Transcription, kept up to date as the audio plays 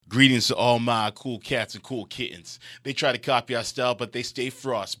Greetings to all my cool cats and cool kittens. They try to copy our style, but they stay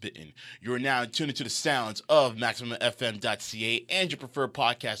frostbitten. You are now tuned into the sounds of MaximumFM.ca and your preferred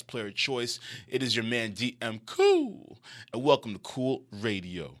podcast player of choice. It is your man DM Cool, and welcome to Cool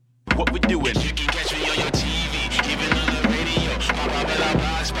Radio. What we doing? You can catch me on your TV, even on the radio.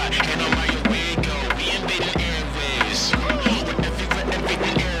 Can't know where your way go. We invading airwaves.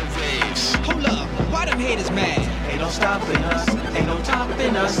 Everything airwaves. Hold up, why them haters mad? Ain't no stopping us, ain't no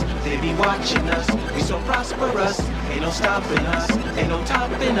topping us. They be watching us, we so prosperous. Ain't no stopping us, ain't no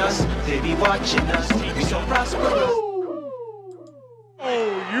topping us. They be watching us, we so prosperous.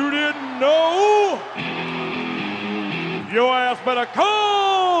 Oh, you didn't know? Your ass better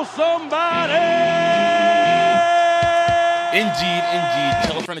call somebody.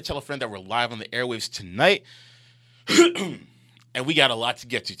 Indeed. Tell a friend that we're live on the airwaves tonight. And we got a lot to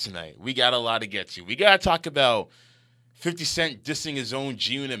get to tonight. We got to talk about 50 Cent dissing his own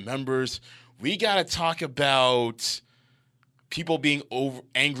G-Unit members. We got to talk about people being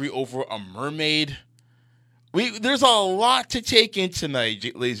angry over a mermaid. There's a lot to take in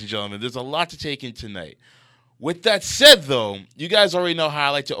tonight, ladies and gentlemen. There's a lot to take in tonight. With that said, though, you guys already know how I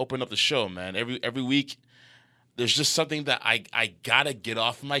like to open up the show, man. Every week, there's just something that I got to get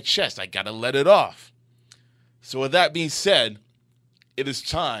off my chest. I got to let it off. So with that being said, it is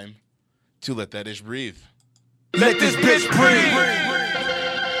time to let that ish breathe. Let this bitch breathe.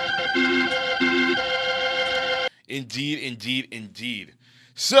 Indeed.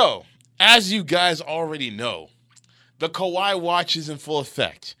 So, as you guys already know, the Kawhi watch is in full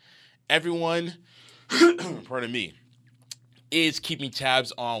effect. Everyone, pardon me, is keeping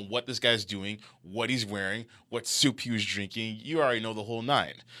tabs on what this guy's doing, what he's wearing, what soup he was drinking. You already know the whole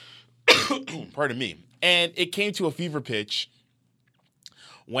nine. Pardon me. And it came to a fever pitch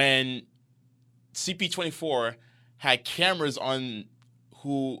when CP24 had cameras on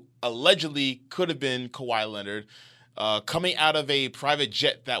who allegedly could have been Kawhi Leonard coming out of a private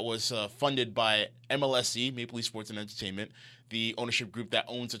jet that was funded by MLSE, Maple Leaf Sports and Entertainment, the ownership group that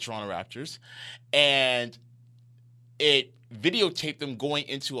owns the Toronto Raptors. And it videotaped them going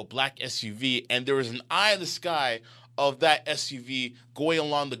into a black SUV, and there was an eye in the sky of that SUV going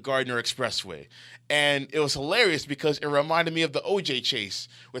along the Gardner Expressway. And it was hilarious because it reminded me of the OJ chase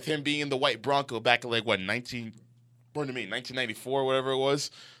with him being in the white Bronco back in 1994, whatever it was.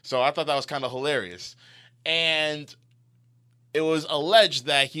 So I thought that was kind of hilarious. And it was alleged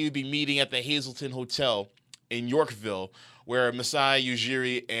that he would be meeting at the Hazelton Hotel in Yorkville where Masai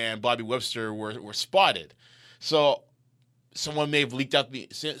Ujiri and Bobby Webster were spotted. So someone may have leaked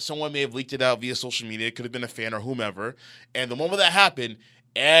it out via social media. It could have been a fan or whomever. And the moment that happened,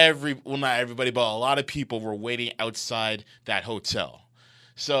 not everybody, but a lot of people were waiting outside that hotel.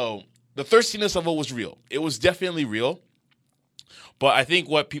 So the thirstiness level was real. It was definitely real. But I think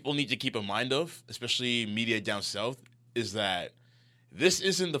what people need to keep in mind of, especially media down south, is that this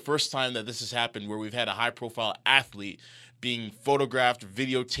isn't the first time that this has happened where we've had a high-profile athlete being photographed,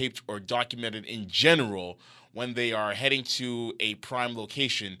 videotaped, or documented in general when they are heading to a prime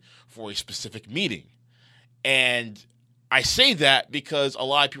location for a specific meeting. And I say that because a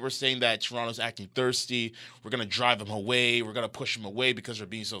lot of people are saying that Toronto's acting thirsty. We're going to drive them away. We're going to push them away because they're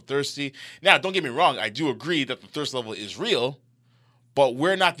being so thirsty. Now, don't get me wrong. I do agree that the thirst level is real, but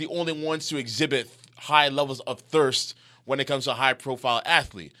we're not the only ones to exhibit high levels of thirst when it comes to a high-profile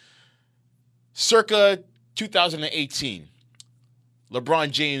athlete. Circa 2018,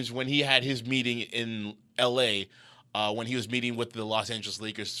 LeBron James, when he had his meeting in L.A., when he was meeting with the Los Angeles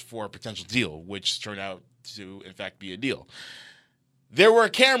Lakers for a potential deal, which turned out to, in fact, be a deal. There were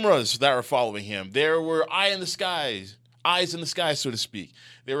cameras that were following him. There were eyes in the sky, so to speak.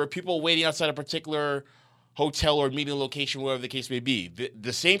 There were people waiting outside a particular hotel or meeting location, wherever the case may be.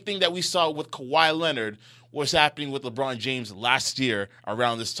 The same thing that we saw with Kawhi Leonard was happening with LeBron James last year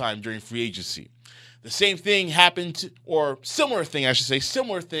around this time during free agency. The same thing happened similar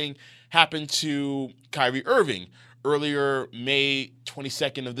thing happened to Kyrie Irving earlier May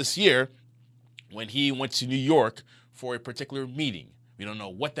 22nd of this year when he went to New York for a particular meeting. We don't know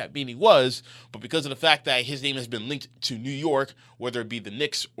what that meeting was, but because of the fact that his name has been linked to New York, whether it be the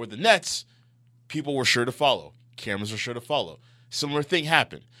Knicks or the Nets, people were sure to follow. Cameras were sure to follow. Similar thing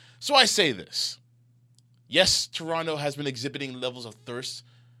happened. So I say this. Yes, Toronto has been exhibiting levels of thirst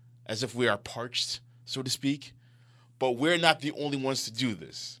as if we are parched, so to speak, but we're not the only ones to do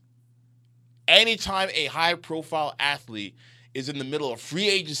this. Anytime a high-profile athlete is in the middle of free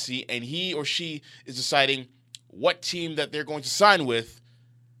agency and he or she is deciding what team that they're going to sign with,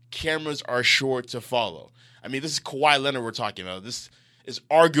 cameras are sure to follow. I mean, this is Kawhi Leonard we're talking about. This is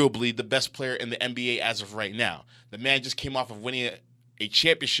arguably the best player in the NBA as of right now. The man just came off of winning a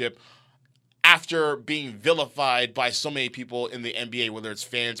championship after being vilified by so many people in the NBA, whether it's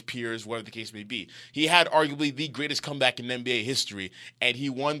fans, peers, whatever the case may be. He had arguably the greatest comeback in NBA history, and he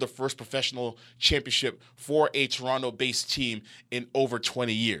won the first professional championship for a Toronto-based team in over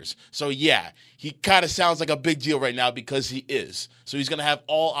 20 years. So yeah, he kind of sounds like a big deal right now because he is. So he's going to have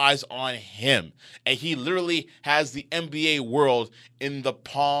all eyes on him. And he literally has the NBA world in the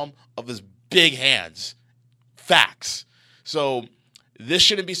palm of his big hands. Facts. So this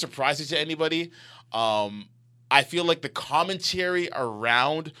shouldn't be surprising to anybody. I feel like the commentary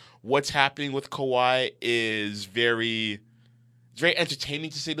around what's happening with Kawhi is very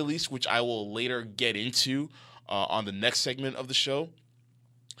entertaining, to say the least, which I will later get into on the next segment of the show.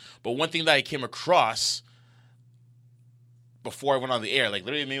 But one thing that I came across before I went on the air, like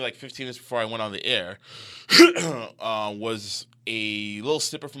literally maybe like 15 minutes before I went on the air, was a little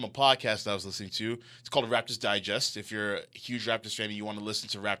snippet from a podcast that I was listening to. It's called Raptors Digest. If you're a huge Raptors fan and you want to listen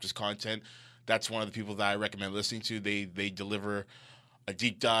to Raptors content, that's one of the people that I recommend listening to. They deliver a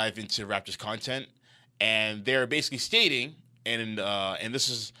deep dive into Raptors content, and they're basically stating, and this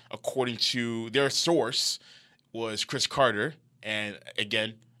is according to their source, was Chris Carter, and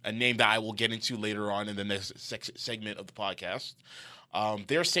again, a name that I will get into later on in the next segment of the podcast.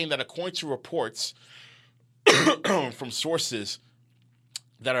 They're saying that according to reports from sources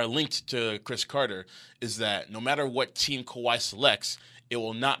that are linked to Chris Carter, is that no matter what team Kawhi selects, it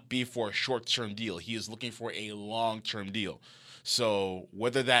will not be for a short-term deal. He is looking for a long-term deal. So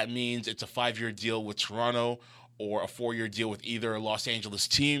whether that means it's a 5-year deal with Toronto or a 4-year deal with either Los Angeles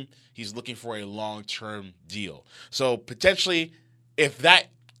team, he's looking for a long-term deal. So potentially, if that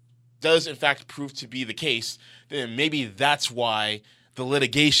does in fact prove to be the case, then maybe that's why the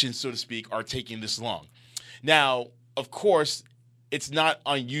litigation, so to speak, are taking this long. Now, of course, it's not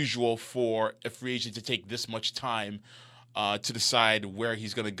unusual for a free agent to take this much time to decide where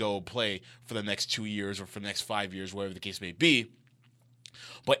he's going to go play for the next 2 years or for the next 5 years, whatever the case may be.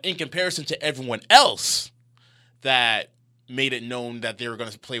 But in comparison to everyone else that made it known that they were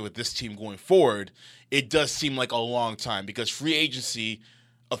going to play with this team going forward, it does seem like a long time because free agency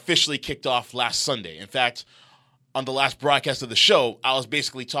officially kicked off last Sunday. In fact, on the last broadcast of the show, I was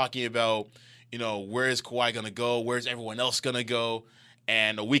basically talking about, where is Kawhi going to go? Where's everyone else going to go?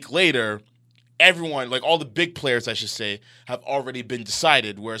 And a week later, everyone, like all the big players, I should say, have already been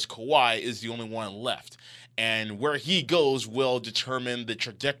decided, whereas Kawhi is the only one left. And where he goes will determine the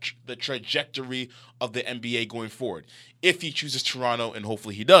trajectory of the NBA going forward. If he chooses Toronto, and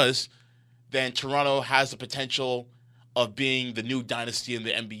hopefully he does, then Toronto has the potential of being the new dynasty in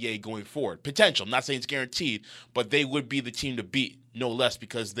the NBA going forward. Potential. I'm not saying it's guaranteed, but they would be the team to beat, no less,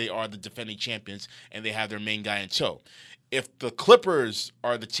 because they are the defending champions and they have their main guy in tow. If the Clippers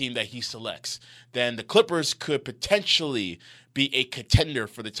are the team that he selects, then the Clippers could potentially be a contender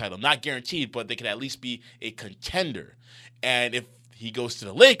for the title. Not guaranteed, but they could at least be a contender. And if he goes to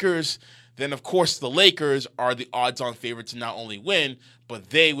the Lakers, then of course the Lakers are the odds-on favorite to not only win,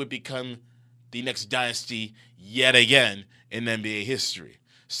 but they would become the next dynasty yet again in NBA history.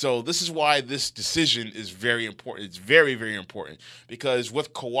 So this is why this decision is very important. It's very, very important because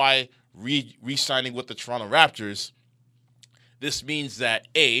with Kawhi re-signing with the Toronto Raptors, this means that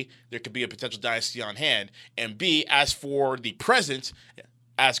A, there could be a potential dynasty on hand, and B, as for the present,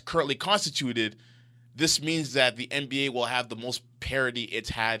 as currently constituted, this means that the NBA will have the most parity it's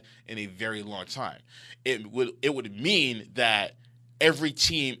had in a very long time. It would mean that every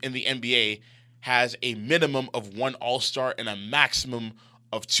team in the NBA has a minimum of one All-Star and a maximum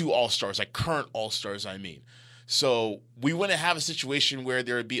of 2 All-Stars, like current All-Stars, I mean. So we wouldn't have a situation where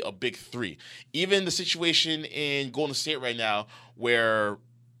there would be a big 3. Even the situation in Golden State right now where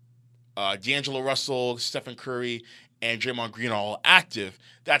D'Angelo Russell, Stephen Curry, and Draymond Green are all active,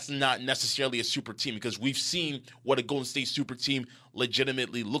 that's not necessarily a super team because we've seen what a Golden State super team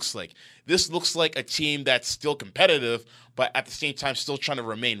legitimately looks like. This looks like a team that's still competitive, but at the same time still trying to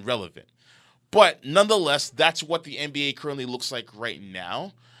remain relevant. But nonetheless, that's what the NBA currently looks like right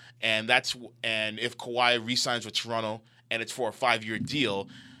now. And if Kawhi re-signs with Toronto and it's for a 5-year deal,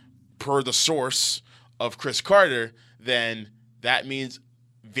 per the source of Chris Carter, then that means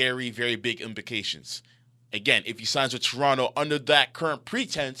very, very big implications. Again, if he signs with Toronto under that current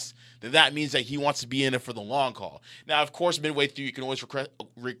pretense, then that means that he wants to be in it for the long haul. Now, of course, midway through, you can always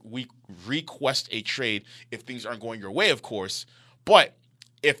request a trade if things aren't going your way, of course. But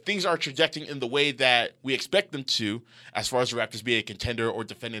if things are trajecting in the way that we expect them to, as far as the Raptors being a contender or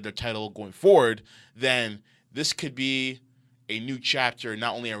defending their title going forward, then this could be a new chapter,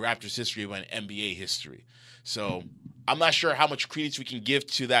 not only in Raptors history, but in NBA history. So I'm not sure how much credence we can give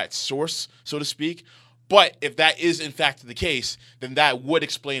to that source, so to speak, But if that is in fact the case, then that would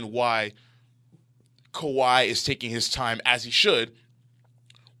explain why Kawhi is taking his time as he should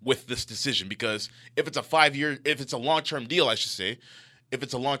with this decision. Because if it's a long-term deal, I should say, if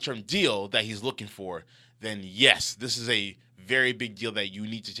it's a long-term deal that he's looking for, then yes, this is a very big deal that you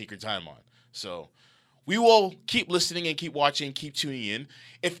need to take your time on. So we will keep listening and keep watching, keep tuning in.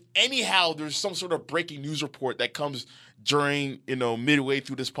 If anyhow there's some sort of breaking news report that comes during, midway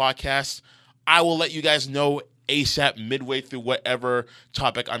through this podcast, I will let you guys know ASAP midway through whatever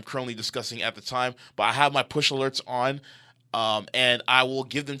topic I'm currently discussing at the time. But I have my push alerts on, and I will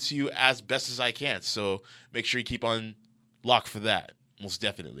give them to you as best as I can. So make sure you keep on lock for that, most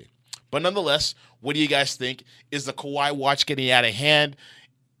definitely. But nonetheless, what do you guys think? Is the Kawhi watch getting out of hand?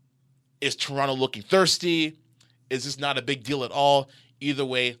 Is Toronto looking thirsty? Is this not a big deal at all? Either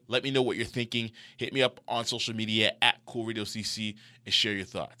way, let me know what you're thinking. Hit me up on social media at CoolRadioCC and share your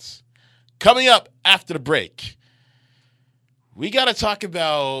thoughts. Coming up after the break, we got to talk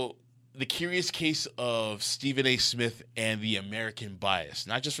about the curious case of Stephen A. Smith and the American bias.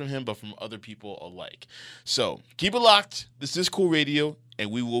 Not just from him, but from other people alike. So keep it locked. This is Cool Radio,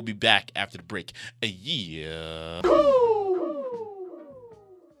 and we will be back after the break. Yeah.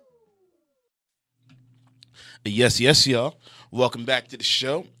 Yes, y'all. Welcome back to the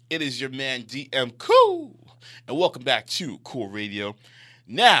show. It is your man, DM Cool. And welcome back to Cool Radio.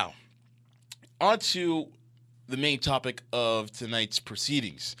 Now, on to the main topic of tonight's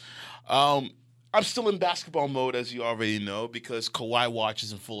proceedings. I'm still in basketball mode, as you already know, because Kawhi Watch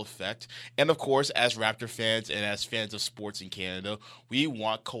is in full effect. And, of course, as Raptor fans and as fans of sports in Canada, we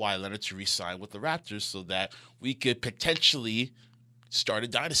want Kawhi Leonard to re-sign with the Raptors so that we could potentially start a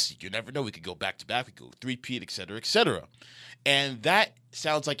dynasty. You never know. We could go back-to-back. We could go three-peat, et cetera, et cetera. And that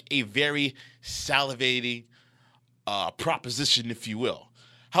sounds like a very salivating proposition, if you will.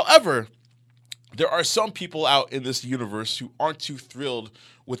 However, there are some people out in this universe who aren't too thrilled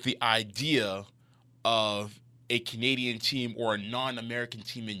with the idea of a Canadian team or a non-American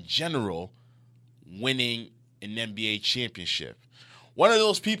team in general winning an NBA championship. One of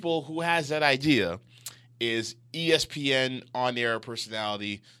those people who has that idea is ESPN on-air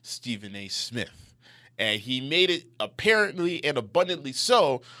personality Stephen A. Smith. And he made it apparently and abundantly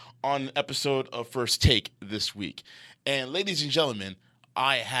so on an episode of First Take this week. And ladies and gentlemen,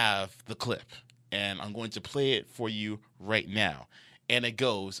 I have the clip. And I'm going to play it for you right now. And it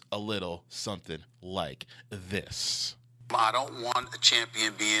goes a little something like this. I don't want a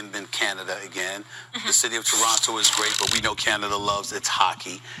champion being in Canada again. The city of Toronto is great, but we know Canada loves its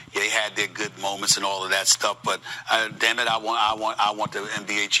hockey. They had their good moments and all of that stuff, but damn it, I want the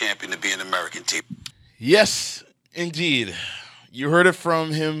NBA champion to be an American team. Yes, indeed. You heard it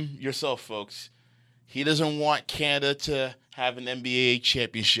from him yourself, folks. He doesn't want Canada to have an NBA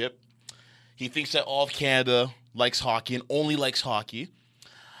championship. He thinks that all of Canada likes hockey and only likes hockey.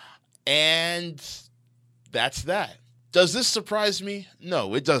 And that's that. Does this surprise me?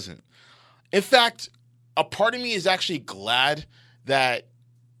 No, it doesn't. In fact, a part of me is actually glad that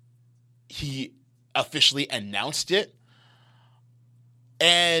he officially announced it.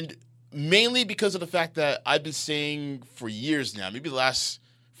 And mainly because of the fact that I've been saying for years now, maybe the last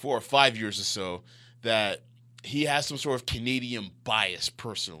 4 or 5 years or so, that he has some sort of Canadian bias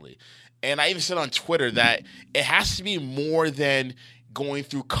personally. And I even said on Twitter that it has to be more than going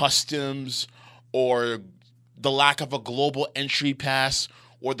through customs or the lack of a global entry pass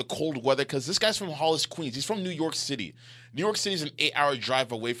or the cold weather, because this guy's from Hollis, Queens. He's from New York City. New York City is an 8-hour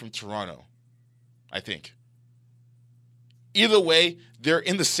drive away from Toronto, I think. Either way, they're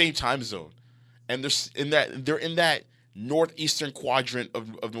in the same time zone. And they're in that northeastern quadrant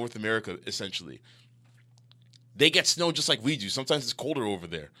of North America, essentially. They get snow just like we do. Sometimes it's colder over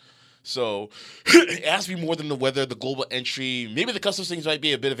there. So it has to be more than the weather, the global entry. Maybe the customs things might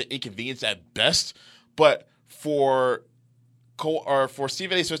be a bit of an inconvenience at best. But for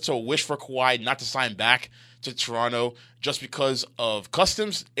Stephen A. Smith to wish for Kawhi not to sign back to Toronto just because of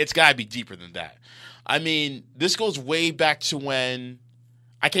customs, it's got to be deeper than that. I mean, this goes way back to when,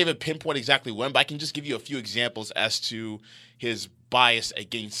 I can't even pinpoint exactly when, but I can just give you a few examples as to his bias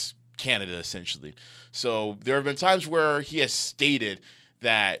against Canada, essentially. So there have been times where he has stated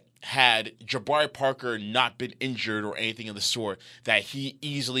that had Jabari Parker not been injured or anything of the sort, that he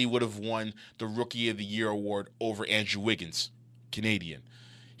easily would have won the Rookie of the Year award over Andrew Wiggins, Canadian.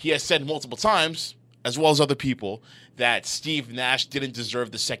 He has said multiple times, as well as other people, that Steve Nash didn't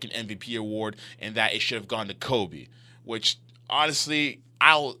deserve the second MVP award and that it should have gone to Kobe, which honestly,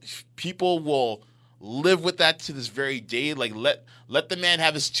 people will live with that to this very day. Like, let the man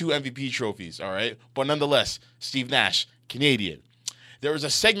have his 2 MVP trophies, all right? But nonetheless, Steve Nash, Canadian. There was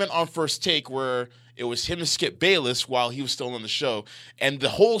a segment on First Take where It was him and Skip Bayless while he was still on the show. And the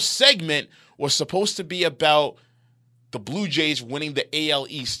whole segment was supposed to be about the Blue Jays winning the AL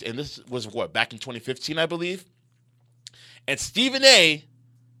East. And this was back in 2015, I believe. And Stephen A.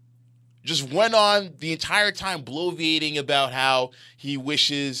 just went on the entire time bloviating about how he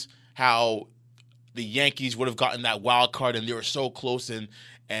wishes how the Yankees would have gotten that wild card and they were so close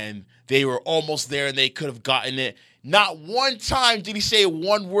and they were almost there and they could have gotten it. Not one time did he say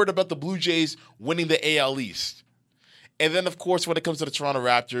one word about the Blue Jays winning the AL East. And then, of course, when it comes to the Toronto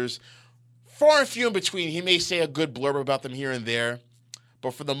Raptors, far and few in between. He may say a good blurb about them here and there,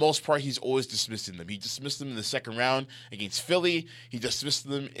 but for the most part, he's always dismissing them. He dismissed them in the second round against Philly. He dismissed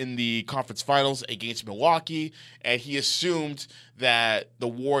them in the conference finals against Milwaukee. And he assumed that the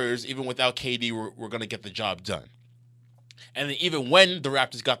Warriors, even without KD, were going to get the job done. And then even when the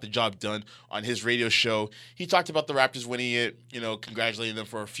Raptors got the job done on his radio show, he talked about the Raptors winning it, congratulating them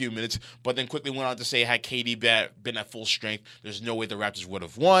for a few minutes, but then quickly went on to say had KD been at full strength, there's no way the Raptors would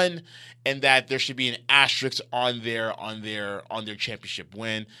have won, and that there should be an asterisk on their championship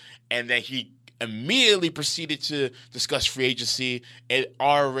win, and that he immediately proceeded to discuss free agency and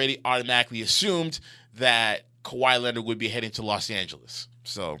already automatically assumed that Kawhi Leonard would be heading to Los Angeles.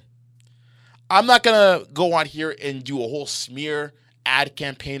 So I'm not going to go on here and do a whole smear ad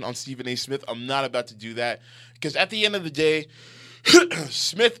campaign on Stephen A. Smith. I'm not about to do that because at the end of the day,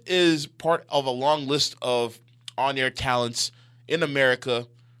 Smith is part of a long list of on-air talents in America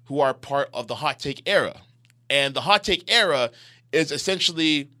who are part of the hot take era. And the hot take era is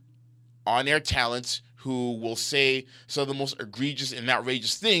essentially on-air talents who will say some of the most egregious and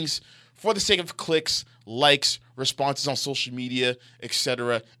outrageous things for the sake of clicks, likes, responses on social media,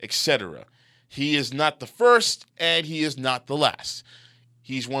 etc., etc. He is not the first, and he is not the last.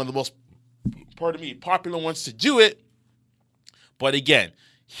 He's one of the most, popular ones to do it. But again,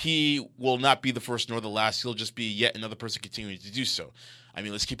 he will not be the first nor the last. He'll just be yet another person continuing to do so. I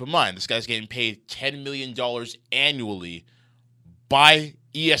mean, let's keep in mind, this guy's getting paid $10 million annually by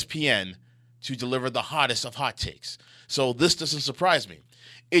ESPN to deliver the hottest of hot takes. So this doesn't surprise me.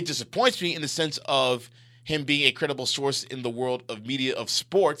 It disappoints me in the sense of him being a credible source in the world of media of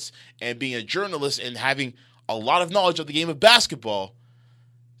sports and being a journalist and having a lot of knowledge of the game of basketball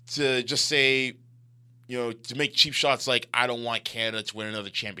to just say, to make cheap shots like, I don't want Canada to win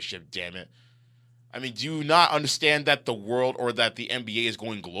another championship, damn it. I mean, do you not understand that the world or that the NBA is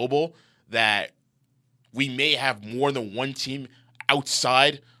going global, that we may have more than one team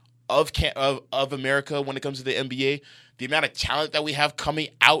outside of America when it comes to the NBA? The amount of talent that we have coming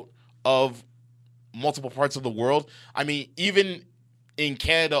out of multiple parts of the world. I mean, even in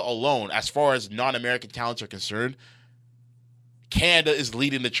Canada alone, as far as non-American talents are concerned, Canada is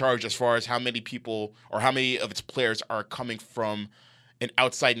leading the charge as far as how many people or how many of its players are coming from an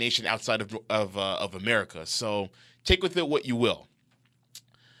outside nation outside of America. So take with it what you will.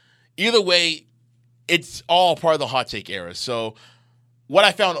 Either way, it's all part of the hot take era. So what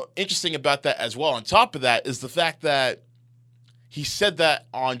I found interesting about that as well, on top of that, is the fact that he said that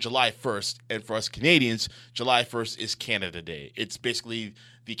on July 1st, and for us Canadians, July 1st is Canada Day. It's basically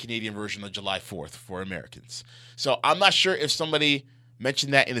the Canadian version of July 4th for Americans. So I'm not sure if somebody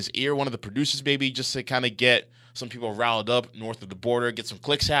mentioned that in his ear, one of the producers maybe, just to kind of get some people riled up north of the border, get some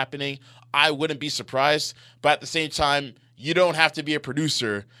clicks happening. I wouldn't be surprised, but at the same time, you don't have to be a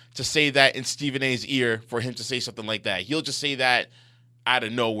producer to say that in Stephen A's ear for him to say something like that. He'll just say that out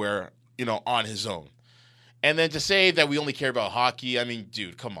of nowhere, on his own. And then to say that we only care about hockey, I mean,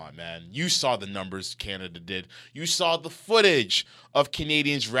 dude, come on, man. You saw the numbers Canada did. You saw the footage of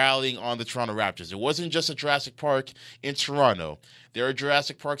Canadians rallying on the Toronto Raptors. It wasn't just a Jurassic Park in Toronto. There are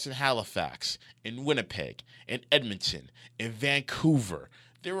Jurassic Parks in Halifax, in Winnipeg, in Edmonton, in Vancouver.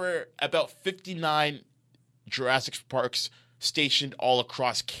 There were about 59 Jurassic Parks stationed all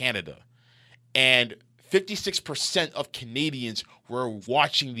across Canada. And 56% of Canadians were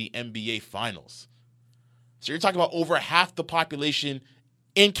watching the NBA Finals. So you're talking about over half the population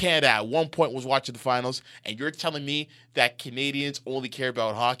in Canada at one point was watching the finals, and you're telling me that Canadians only care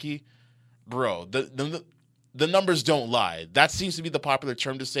about hockey? Bro, the numbers don't lie. That seems to be the popular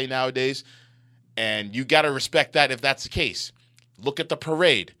term to say nowadays, and you got to respect that if that's the case. Look at the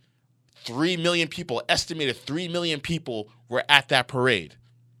parade. 3 million people, estimated 3 million people were at that parade.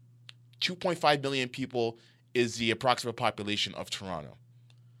 2.5 million people is the approximate population of Toronto.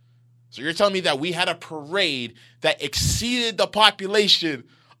 So you're telling me that we had a parade that exceeded the population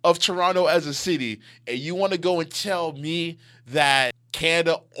of Toronto as a city, and you want to go and tell me that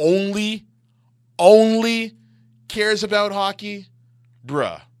Canada only cares about hockey?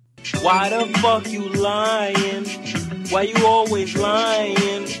 Bruh. Why the fuck you lying? Why you always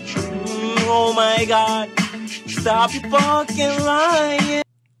lying? Oh my God, stop your fucking lying.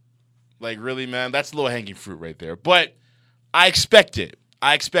 Like, really, man? That's low-hanging fruit right there. But I expect it.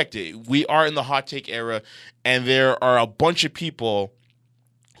 We are in the hot take era, and there are a bunch of people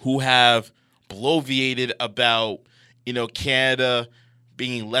who have bloviated about, Canada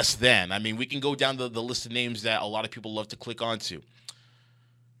being less than. I mean, we can go down the list of names that a lot of people love to click onto.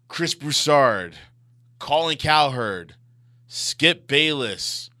 Chris Broussard, Colin Cowherd, Skip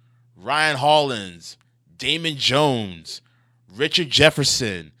Bayless, Ryan Hollins, Damon Jones, Richard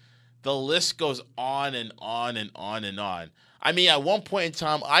Jefferson. The list goes on and on and on and on. I mean, at one point in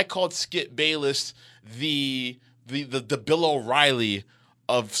time, I called Skip Bayless the Bill O'Reilly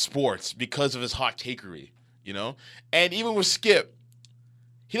of sports because of his hot takery, And even with Skip,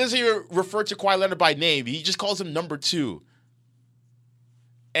 he doesn't even refer to Kawhi Leonard by name. He just calls him number 2.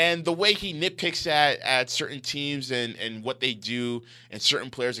 And the way he nitpicks at certain teams and what they do and certain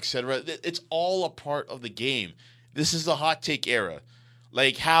players, etc., it's all a part of the game. This is the hot take era.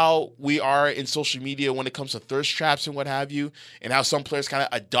 Like how we are in social media when it comes to thirst traps and what have you, and how some players kind of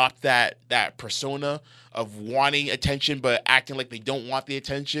adopt that persona of wanting attention but acting like they don't want the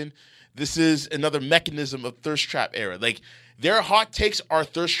attention. This is another mechanism of thirst trap era. Like their hot takes are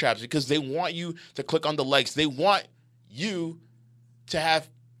thirst traps because they want you to click on the likes. They want you to have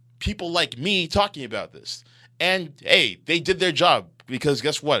people like me talking about this. And hey, they did their job because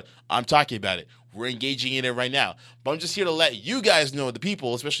guess what? I'm talking about it. We're engaging in it right now. But I'm just here to let you guys know, the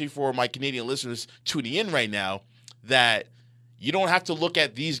people, especially for my Canadian listeners tuning in right now, that you don't have to look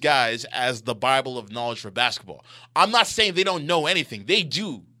at these guys as the Bible of knowledge for basketball. I'm not saying they don't know anything. They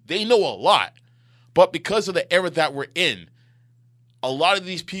do. They know a lot. But because of the era that we're in, a lot of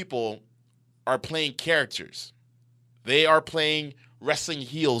these people are playing characters. They are playing wrestling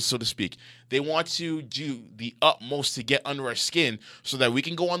heels, so to speak. They want to do the utmost to get under our skin so that we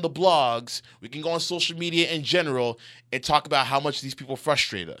can go on the blogs, we can go on social media in general, and talk about how much these people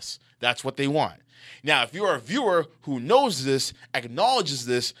frustrate us. That's what they want. Now, if you're a viewer who knows this, acknowledges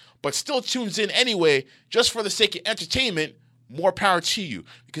this, but still tunes in anyway, just for the sake of entertainment, more power to you,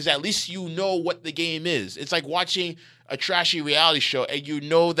 because at least you know what the game is. It's like watching a trashy reality show, and you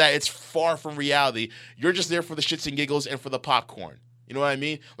know that it's far from reality. You're just there for the shits and giggles and for the popcorn. You know what I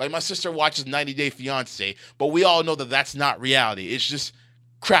mean? Like my sister watches 90 Day Fiancé, but we all know that that's not reality. It's just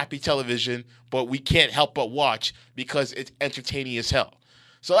crappy television, but we can't help but watch because it's entertaining as hell.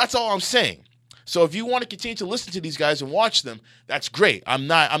 So that's all I'm saying. So if you want to continue to listen to these guys and watch them, that's great. I'm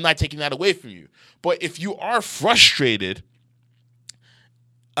not taking that away from you. But if you are frustrated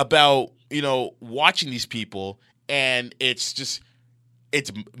about, watching these people and it's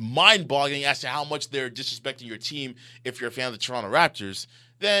mind-boggling as to how much they're disrespecting your team if you're a fan of the Toronto Raptors,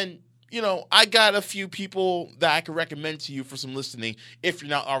 then, I got a few people that I can recommend to you for some listening if you're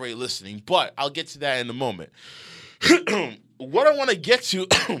not already listening. But I'll get to that in a moment. What I want to get to,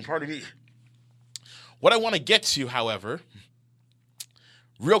 pardon me. What I want to get to, however,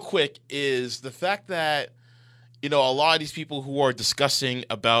 real quick, is the fact that, a lot of these people who are discussing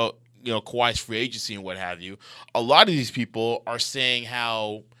about Kawhi's free agency and what have you, a lot of these people are saying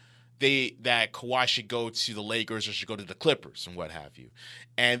how that Kawhi should go to the Lakers or should go to the Clippers and what have you.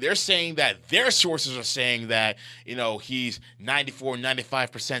 And they're saying that their sources are saying that, he's 94,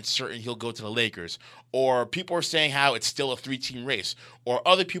 95% certain he'll go to the Lakers. Or people are saying how it's still a 3-team race. Or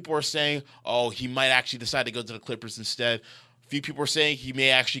other people are saying, oh, he might actually decide to go to the Clippers instead. A few people are saying he may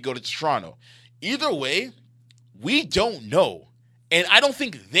actually go to Toronto. Either way, we don't know. And I don't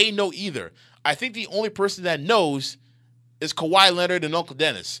think they know either. I think the only person that knows is Kawhi Leonard and Uncle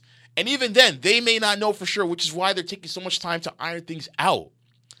Dennis. And even then, they may not know for sure, which is why they're taking so much time to iron things out.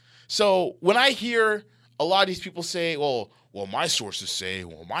 So when I hear a lot of these people say, well, my sources say,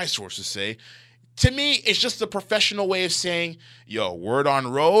 to me, it's just a professional way of saying, yo, word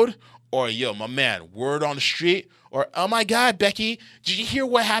on road, or yo, my man, word on the street, or oh my God, Becky, did you hear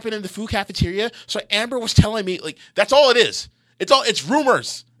what happened in the food cafeteria? So Amber was telling me, like, that's all it is. It's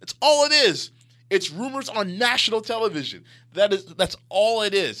rumors. It's all it is. It's rumors on national television. That's all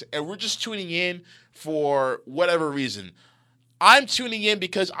it is. And we're just tuning in for whatever reason. I'm tuning in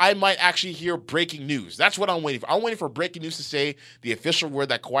because I might actually hear breaking news. That's what I'm waiting for. I'm waiting for breaking news to say the official word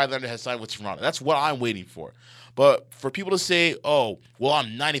that Kawhi Leonard has signed with Toronto. That's what I'm waiting for. But for people to say, oh, well,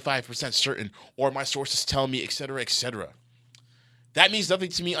 I'm 95% certain, or my sources tell me, et cetera, that means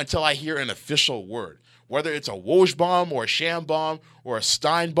nothing to me until I hear an official word. Whether it's a Woj bomb or a Sham bomb or a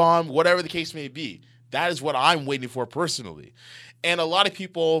Stein bomb, whatever the case may be, that is what I'm waiting for personally. And a lot of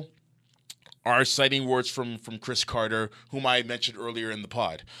people are citing words from Chris Carter, whom I mentioned earlier in the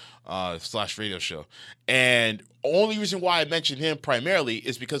pod / radio show. And only reason why I mentioned him primarily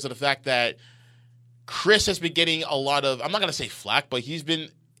is because of the fact that Chris has been getting a lot of, I'm not going to say flack, but he's been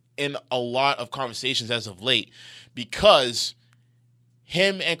in a lot of conversations as of late because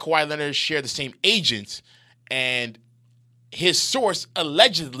him and Kawhi Leonard share the same agent, and his source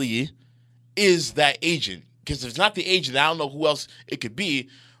allegedly is that agent. Because if it's not the agent, I don't know who else it could be.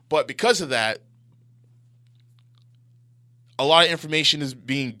 But because of that, a lot of information is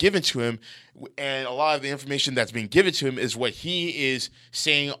being given to him, and a lot of the information that's being given to him is what he is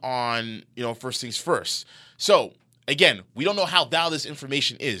saying on, First Things First. So, again, we don't know how valid this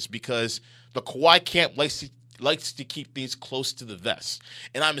information is because the Kawhi camp likes to keep things close to the vest.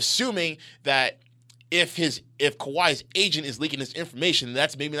 And I'm assuming that if Kawhi's agent is leaking this information,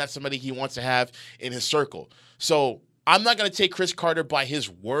 that's maybe not somebody he wants to have in his circle. So I'm not going to take Chris Carter by his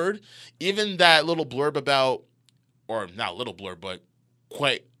word. Even that little blurb about, or not little blurb, but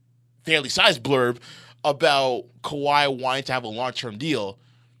quite fairly sized blurb about Kawhi wanting to have a long-term deal,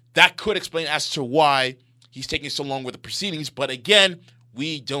 that could explain as to why he's taking so long with the proceedings. But again,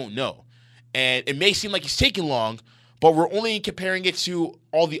 we don't know. And it may seem like he's taking long, but we're only comparing it to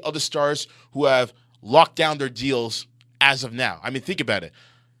all the other stars who have locked down their deals as of now. I mean, think about it.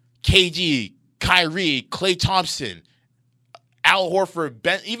 KD, Kyrie, Klay Thompson, Al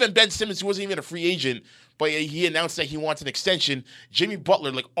Horford, even Ben Simmons, who wasn't even a free agent, but he announced that he wants an extension. Jimmy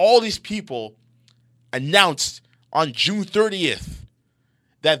Butler, like all these people announced on June 30th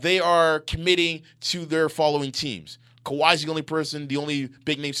that they are committing to their following teams. Kawhi's the only person, the only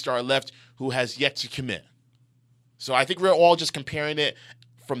big name star left who has yet to commit. So I think we're all just comparing it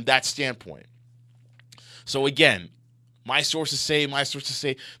from that standpoint. So again, my sources say,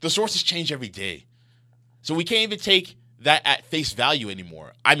 the sources change every day. So we can't even take that at face value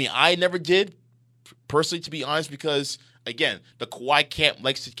anymore. I mean, I never did, personally, to be honest, because, again, the Kawhi camp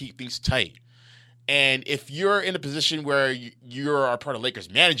likes to keep things tight. And if you're in a position where you're a part of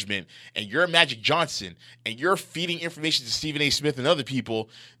Lakers management and you're Magic Johnson and you're feeding information to Stephen A. Smith and other people,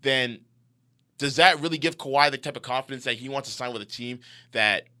 then does that really give Kawhi the type of confidence that he wants to sign with a team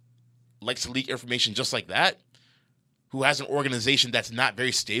that likes to leak information just like that, who has an organization that's not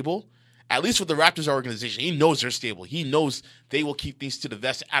very stable? At least with the Raptors organization, he knows they're stable. He knows they will keep things to the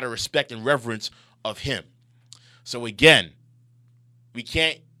vest out of respect and reverence of him. So again, we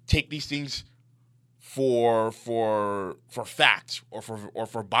can't take these things for fact or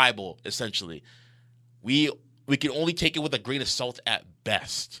for Bible, essentially. We can only take it with a grain of salt at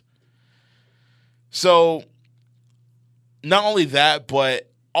best. So not only that,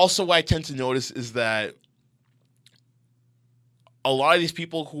 but also what I tend to notice is that a lot of these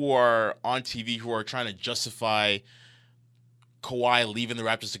people who are on TV who are trying to justify Kawhi leaving the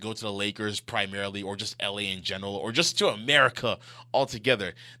Raptors to go to the Lakers primarily, or just LA in general, or just to America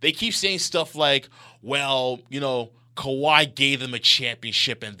altogether, they keep saying stuff like, well, Kawhi gave them a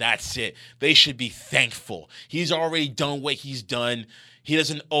championship and that's it. They should be thankful. He's already done what he's done. He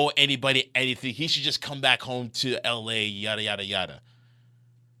doesn't owe anybody anything. He should just come back home to LA, yada, yada, yada.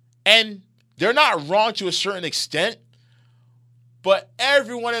 And they're not wrong to a certain extent, but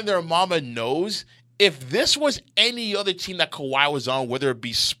everyone and their mama knows if this was any other team that Kawhi was on, whether it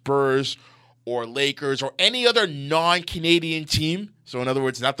be Spurs or Lakers or any other non-Canadian team, so in other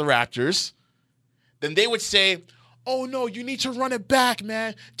words, not the Raptors, then they would say, oh no, you need to run it back,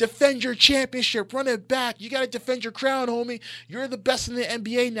 man. Defend your championship. Run it back. You got to defend your crown, homie. You're the best in the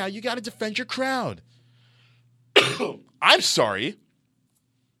NBA now. You got to defend your crown. I'm sorry,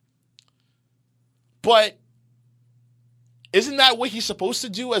 but isn't that what he's supposed to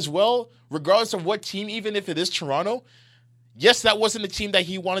do as well, regardless of what team, even if it is Toronto? Yes, that wasn't the team that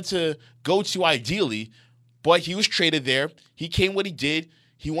he wanted to go to ideally, but he was traded there. He came what he did.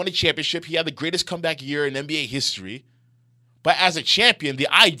 He won a championship. He had the greatest comeback year in NBA history. But as a champion, the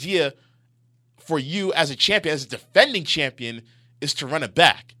idea for you as a champion, as a defending champion, is to run it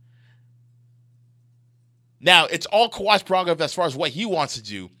back. Now, it's all Kawhi's prerogative as far as what he wants to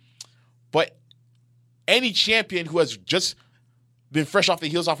do, but any champion who has just been fresh off the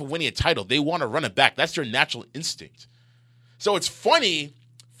heels off of winning a title, they want to run it back. That's their natural instinct. So it's funny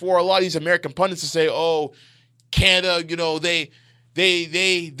for a lot of these American pundits to say, oh, Canada,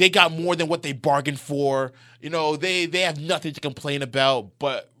 they got more than what they bargained for. They have nothing to complain about.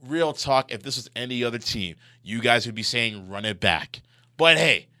 But real talk, if this was any other team, you guys would be saying run it back. But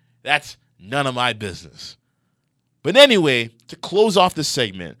hey, that's none of my business. But anyway, to close off this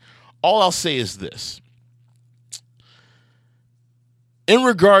segment, all I'll say is this. In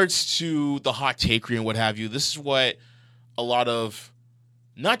regards to the hot takery and what have you, this is what a lot of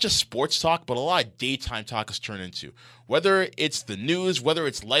not just sports talk, but a lot of daytime talk has turned into. Whether it's the news, whether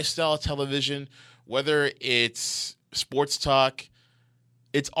it's lifestyle television, whether it's sports talk,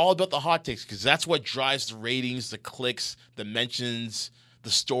 it's all about the hot takes because that's what drives the ratings, the clicks, the mentions, the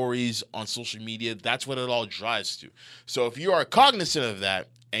stories on social media. That's what it all drives to. So if you are cognizant of that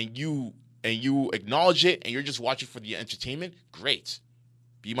and you acknowledge it and you're just watching for the entertainment, great.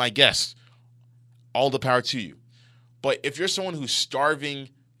 Be my guest. All the power to you. But if you're someone who's starving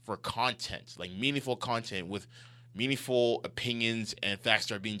for content, like meaningful content with meaningful opinions and facts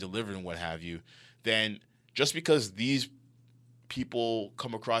that are being delivered and what have you, then just because these people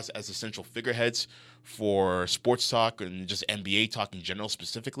come across as essential figureheads for sports talk and just NBA talk in general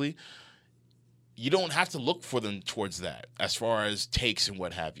specifically, you don't have to look for them towards that as far as takes and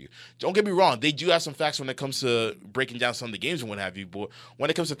what have you. Don't get me wrong. They do have some facts when it comes to breaking down some of the games and what have you. But when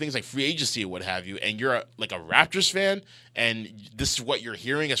it comes to things like free agency and what have you, and you're like a Raptors fan and this is what you're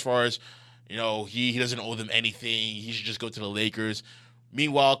hearing as far as, he doesn't owe them anything. He should just go to the Lakers.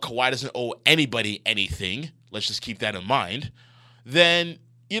 Meanwhile, Kawhi doesn't owe anybody anything. Let's just keep that in mind. Then,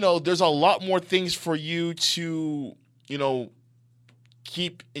 there's a lot more things for you to,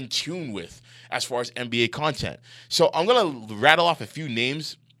 keep in tune with as far as NBA content. So I'm going to rattle off a few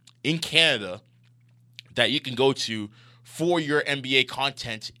names in Canada that you can go to for your NBA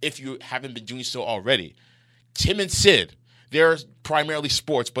content if you haven't been doing so already. Tim and Sid, they're primarily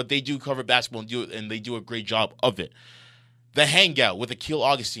sports, but they do cover basketball and they do a great job of it. The Hangout with Akil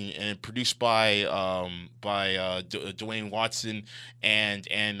Augustine and produced by Dwayne Watson and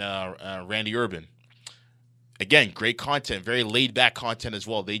Randy Urban. Again, great content, very laid-back content as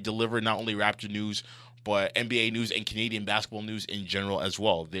well. They deliver not only Raptor news, but NBA news and Canadian basketball news in general as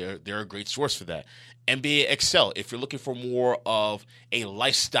well. They're a great source for that. NBA Excel, if you're looking for more of a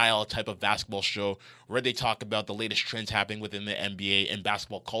lifestyle type of basketball show where they talk about the latest trends happening within the NBA and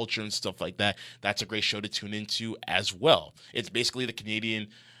basketball culture and stuff like that, that's a great show to tune into as well. It's basically the Canadian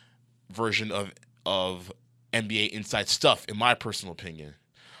version of NBA Inside Stuff, in my personal opinion.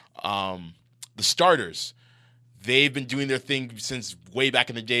 The Starters, they've been doing their thing since way back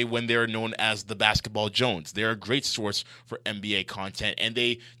in the day when they're known as the Basketball Jones. They're a great source for NBA content, and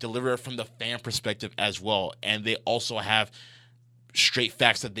they deliver it from the fan perspective as well. And they also have straight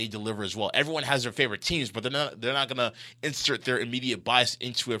facts that they deliver as well. Everyone has their favorite teams, but they're not going to insert their immediate bias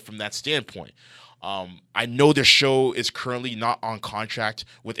into it from that standpoint. I know their show is currently not on contract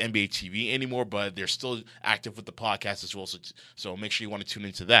with NBA TV anymore, but they're still active with the podcast as well. So make sure you want to tune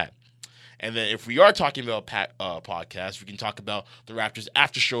into that. And then if we are talking about podcasts, we can talk about the Raptors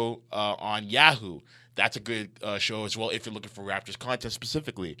After Show on Yahoo. That's a good show as well if you're looking for Raptors content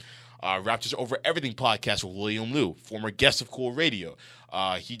specifically. Raptors Over Everything podcast with William Liu, former guest of Cool Radio.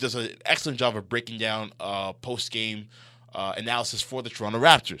 He does an excellent job of breaking down post-game analysis for the Toronto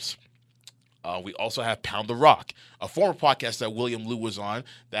Raptors. We also have Pound the Rock, a former podcast that William Liu was on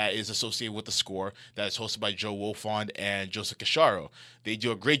that is associated with The Score, that is hosted by Joe Wolfond and Joseph Cacharo. They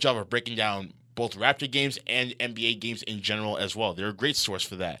do a great job of breaking down both Raptor games and NBA games in general as well. They're a great source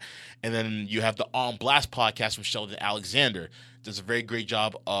for that. And then you have the On Blast podcast from Sheldon Alexander. Does a very great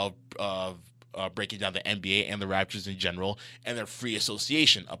job of breaking down the NBA and the Raptors in general, and their Free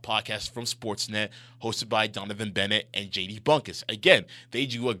Association, a podcast from Sportsnet hosted by Donovan Bennett and JD Bunkus. Again, they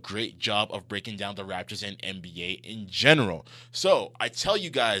do a great job of breaking down the Raptors and NBA in general. So I tell you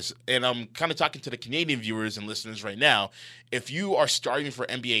guys, and I'm kind of talking to the Canadian viewers and listeners right now, if you are starving for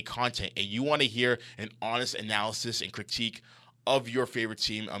NBA content and you want to hear an honest analysis and critique of your favorite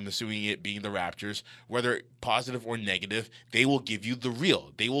team, I'm assuming it being the Raptors, whether positive or negative, they will give you the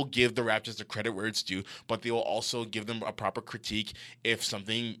real. They will give the Raptors the credit where it's due, but they will also give them a proper critique if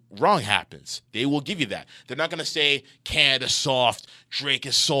something wrong happens. They will give you that. They're not going to say Canada's soft, Drake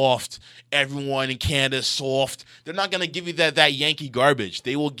is soft, everyone in Canada is soft. They're not going to give you that Yankee garbage.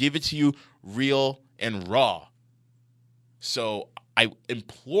 They will give it to you real and raw. So I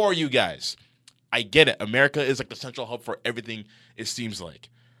implore you guys, I get it. America is like the central hub for everything, it seems like.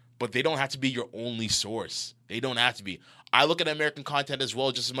 But they don't have to be your only source. They don't have to be. I look at American content as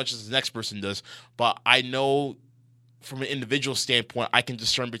well, just as much as the next person does. But I know from an individual standpoint, I can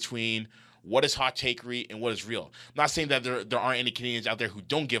discern between what is hot takery and what is real. I'm not saying that there aren't any Canadians out there who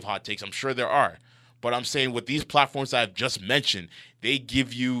don't give hot takes. I'm sure there are. But I'm saying with these platforms that I've just mentioned, they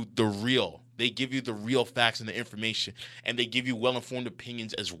give you the real. They give you the real facts and the information. And they give you well-informed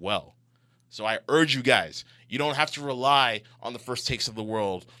opinions as well. So I urge you guys, you don't have to rely on the First Takes of the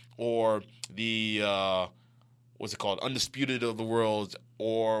world or the, Undisputed of the world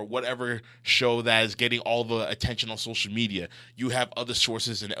or whatever show that is getting all the attention on social media. You have other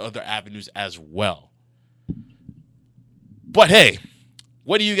sources and other avenues as well. But hey,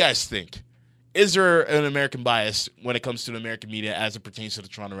 what do you guys think? Is there an American bias when it comes to the American media as it pertains to the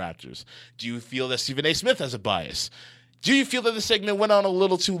Toronto Raptors? Do you feel that Stephen A. Smith has a bias? Do you feel that the segment went on a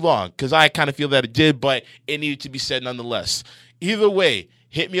little too long? Because I kind of feel that it did, but it needed to be said nonetheless. Either way,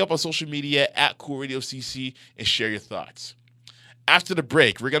 hit me up on social media at CoolRadioCC and share your thoughts. After the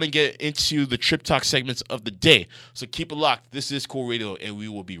break, we're going to get into the Trip Talk segments of the day. So keep it locked. This is Cool Radio, and we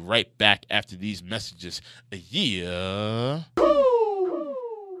will be right back after these messages. Yeah.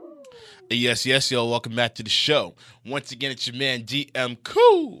 Yes, y'all. Welcome back to the show. Once again, it's your man, DM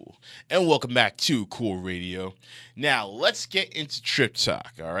Cool. And welcome back to Cool Radio. Now, let's get into Trip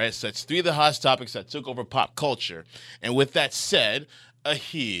Talk, all right? So that's 3 of the hottest topics that took over pop culture. And with that said,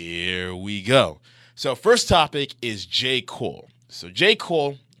 here we go. So first topic is J. Cole. So J.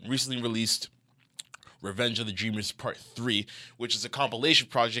 Cole recently released Revenge of the Dreamers Part 3, which is a compilation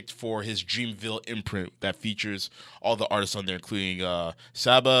project for his Dreamville imprint that features all the artists on there, including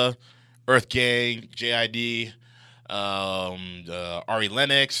Saba, Earth Gang, JID, Ari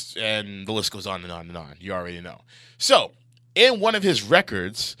Lennox, and the list goes on and on and on. You already know. So, in one of his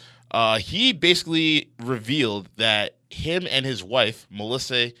records, he basically revealed that him and his wife,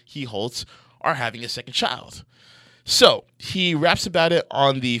 Melissa Holtz, are having a second child. So, he raps about it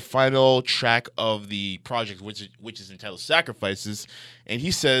on the final track of the project, which is entitled Sacrifices, and he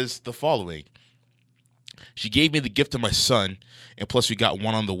says the following. She gave me the gift of my son, and plus we got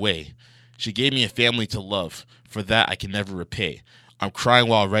one on the way. She gave me a family to love. For that, I can never repay. I'm crying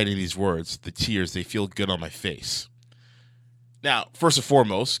while writing these words. The tears, they feel good on my face. Now, first and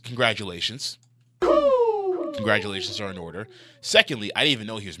foremost, congratulations. Congratulations are in order. Secondly, I didn't even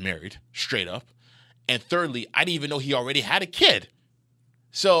know he was married, straight up. And thirdly, I didn't even know he already had a kid.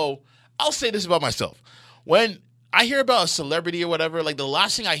 So, I'll say this about myself. When I hear about a celebrity or whatever, like the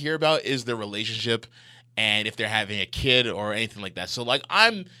last thing I hear about is their relationship and if they're having a kid or anything like that. So, like,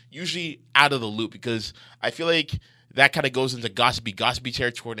 I'm usually out of the loop because I feel like that kind of goes into gossipy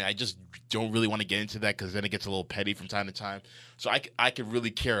territory, and I just don't really want to get into that because then it gets a little petty from time to time. So I could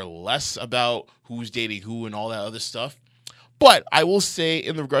really care less about who's dating who and all that other stuff. But I will say,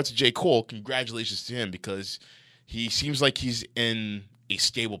 in regards to J. Cole, congratulations to him because he seems like he's in a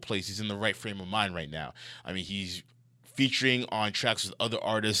stable place. He's in the right frame of mind right now. I mean, he's featuring on tracks with other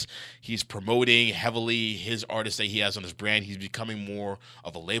artists. He's promoting heavily his artists that he has on his brand. He's becoming more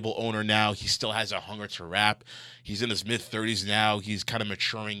of a label owner now. He still has a hunger to rap. He's in his mid-30s now. He's kind of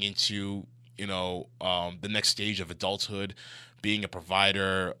maturing into, the next stage of adulthood, being a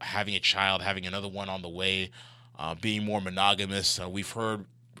provider, having a child, having another one on the way, being more monogamous. We've heard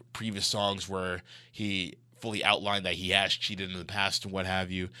previous songs where he fully outlined that he has cheated in the past and what have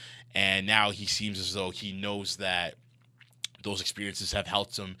you. And now he seems as though he knows that those experiences have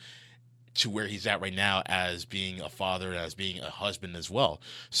helped him to where he's at right now as being a father, as being a husband as well.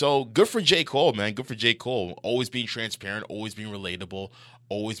 So good for J. Cole, man. Good for J. Cole. Always being transparent, always being relatable,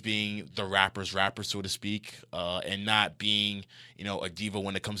 always being the rapper's rapper, so to speak, and not being, a diva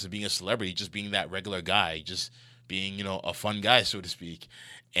when it comes to being a celebrity, just being that regular guy, just being, a fun guy, so to speak,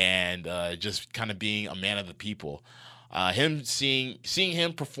 and just kind of being a man of the people. Seeing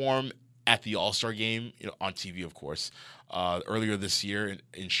him perform at the All-Star game, on TV, of course, earlier this year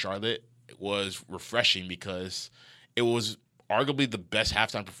in Charlotte, it was refreshing because it was arguably the best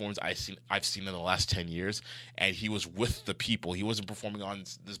halftime performance I've seen in the last 10 years, and he was with the people. He wasn't performing on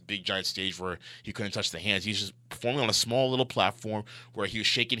this big giant stage where he couldn't touch the hands. He was just performing on a small little platform where he was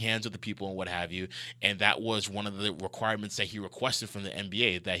shaking hands with the people and what have you, and that was one of the requirements that he requested from the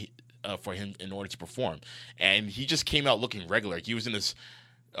NBA for him in order to perform. And he just came out looking regular. He was in this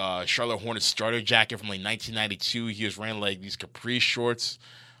Charlotte Hornets starter jacket from like 1992. He was wearing like these capri shorts,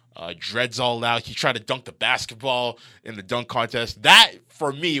 dreads all out. He tried to dunk the basketball in the dunk contest. That,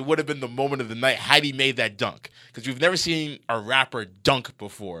 for me, would have been the moment of the night had he made that dunk, because we've never seen a rapper dunk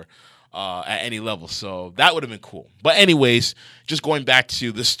before at any level. So that would have been cool. But anyways, just going back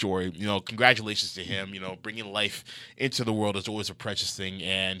to this story, congratulations to him. Bringing life into the world is always a precious thing,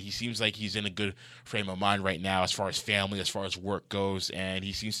 and he seems like he's in a good frame of mind right now as far as family, as far as work goes, and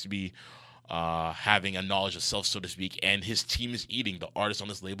he seems to be having a knowledge of self, so to speak, and his team is eating. The artists on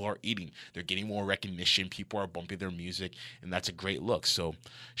this label are eating. They're getting more recognition. People are bumping their music, and that's a great look. So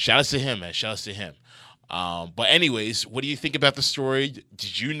shout outs to him, man. Shout outs to him. But anyways, what do you think about the story?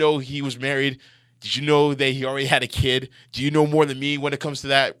 Did you know he was married? Did you know that he already had a kid? Do you know more than me when it comes to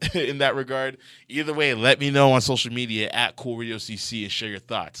that in that regard? Either way, let me know on social media at CoolRadioCC and share your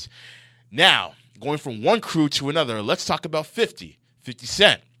thoughts. Now, going from one crew to another, let's talk about 50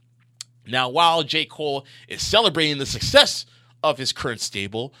 Cent. Now, while J. Cole is celebrating the success of his current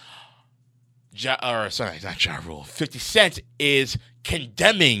stable, not Ja Rule, 50 Cent is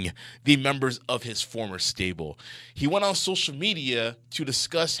condemning the members of his former stable. He went on social media to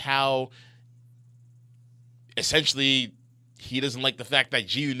discuss how essentially he doesn't like the fact that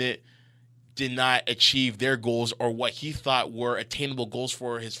G-Unit did not achieve their goals or what he thought were attainable goals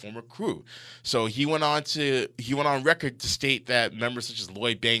for his former crew. So he went on record to state that members such as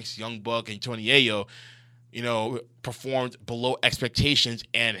Lloyd Banks, Young Buck, and Tony Ayo, performed below expectations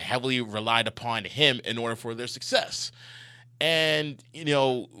and heavily relied upon him in order for their success. And,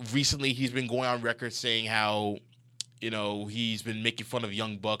 recently he's been going on record saying how, he's been making fun of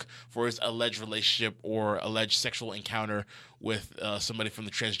Young Buck for his alleged relationship or alleged sexual encounter with somebody from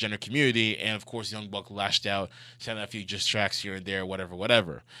the transgender community. And, of course, Young Buck lashed out, sent out a few diss tracks here and there,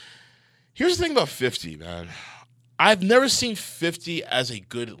 whatever. Here's the thing about 50, man. I've never seen 50 as a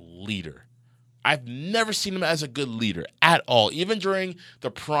good leader. I've never seen him as a good leader at all. Even during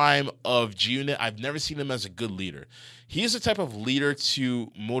the prime of G-Unit, I've never seen him as a good leader. He's the type of leader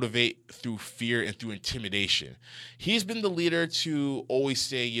to motivate through fear and through intimidation. He's been the leader to always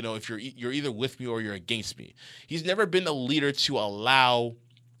say, if you're either with me or you're against me. He's never been a leader to allow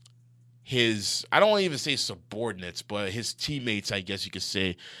his, I don't want to even say subordinates, but his teammates, I guess you could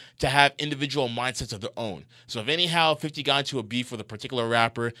say, to have individual mindsets of their own. So if anyhow 50 got into a beef with a particular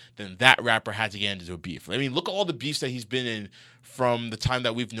rapper, then that rapper had to get into a beef. I mean, look at all the beefs that he's been in from the time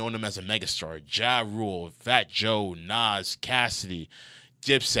that we've known him as a megastar. Ja Rule, Fat Joe, Nas, Cassidy,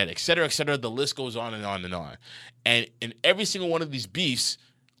 Dipset, et cetera, the list goes on and on and on. And in every single one of these beefs,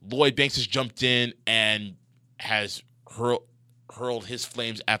 Lloyd Banks has jumped in and has hurled his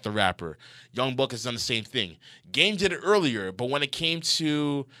flames at the rapper. Young Buck has done the same thing. Game did it earlier, but when it came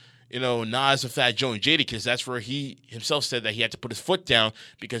to, Nas and Fat Joe and Jadakiss, that's where he himself said that he had to put his foot down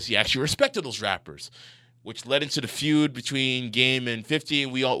because he actually respected those rappers, which led into the feud between Game and 50,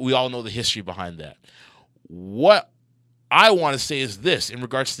 and we all know the history behind that. What I want to say is this in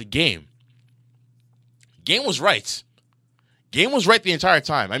regards to Game. Game was right. Game was right the entire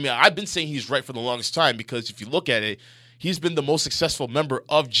time. I mean, I've been saying he's right for the longest time because if you look at it, he's been the most successful member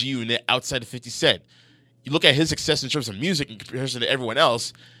of G-Unit outside of 50 Cent. You look at his success in terms of music in comparison to everyone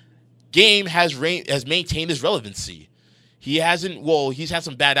else, Game has maintained his relevancy. He's had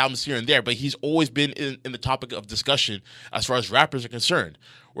some bad albums here and there, but he's always been in the topic of discussion as far as rappers are concerned.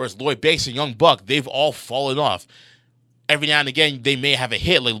 Whereas Lloyd Banks and Young Buck, they've all fallen off. Every now and again, they may have a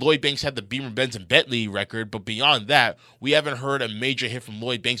hit. Like Lloyd Banks had the Beamer, Benz, and Bentley record, but beyond that, we haven't heard a major hit from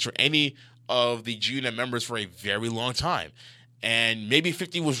Lloyd Banks or any of the G-Unit members for a very long time. And maybe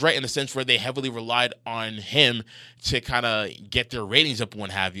 50 was right in the sense where they heavily relied on him to kind of get their ratings up and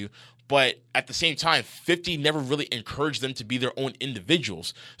what have you. But at the same time, 50 never really encouraged them to be their own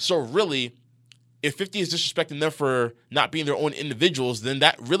individuals. So really, if 50 is disrespecting them for not being their own individuals, then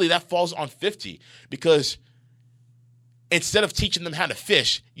that falls on 50. Because instead of teaching them how to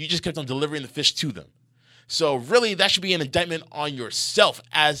fish, you just kept on delivering the fish to them. So really, that should be an indictment on yourself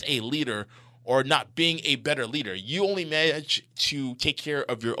as a leader or not being a better leader. You only managed to take care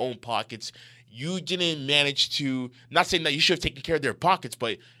of your own pockets. You didn't manage to, not saying that you should have taken care of their pockets,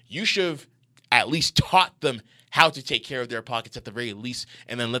 but you should have at least taught them how to take care of their pockets at the very least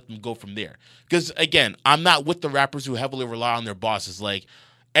and then let them go from there. Because, again, I'm not with the rappers who heavily rely on their bosses. Like,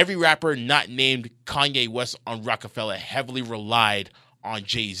 every rapper not named Kanye West on Rockefeller heavily relied on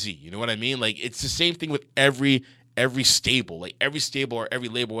Jay-Z. You know what I mean? Like, it's the same thing with every stable. Like, every stable or every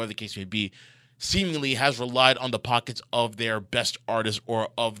label, whatever the case may be, seemingly has relied on the pockets of their best artist or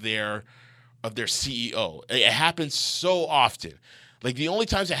of their CEO. It happens so often. Like, the only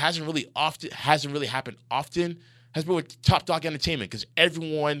times it hasn't really happened often has been with Top Dog Entertainment because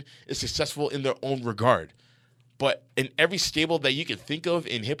everyone is successful in their own regard. But in every stable that you can think of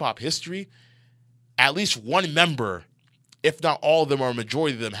in hip-hop history, at least one member, if not all of them or a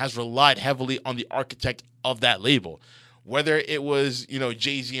majority of them, has relied heavily on the architect of that label. Whether it was,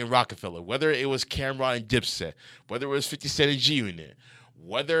 Jay-Z and Rockefeller, whether it was Cameron and Dipset, whether it was 50 Cent and G-Unit,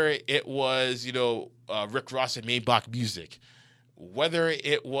 whether it was, Rick Ross and Maybach Music, whether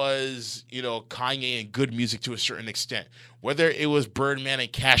it was, Kanye and Good Music to a certain extent, whether it was Birdman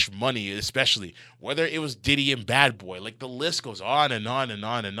and Cash Money especially, whether it was Diddy and Bad Boy, like the list goes on and on and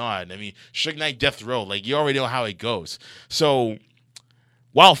on and on. I mean, Suge Knight, Death Row, like you already know how it goes. So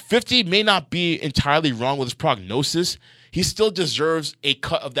while 50 may not be entirely wrong with his prognosis, he still deserves a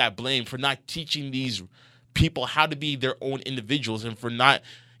cut of that blame for not teaching these people how to be their own individuals and for not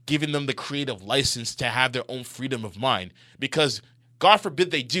giving them the creative license to have their own freedom of mind. Because God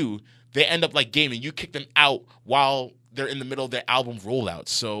forbid they do, they end up like Game and you kick them out while they're in the middle of their album rollout.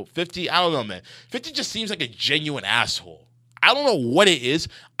 So 50, I don't know, man. 50 just seems like a genuine asshole. I don't know what it is.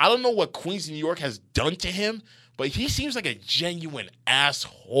 I don't know what Queens, New York has done to him, but he seems like a genuine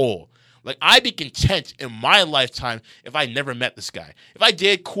asshole. Like, I'd be content in my lifetime if I never met this guy. If I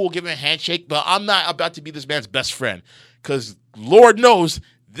did, cool, give him a handshake, but I'm not about to be this man's best friend. Because Lord knows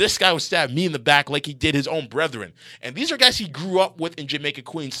this guy would stab me in the back like he did his own brethren. And these are guys he grew up with in Jamaica,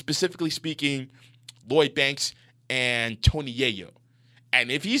 Queens, specifically speaking, Lloyd Banks and Tony Yayo. And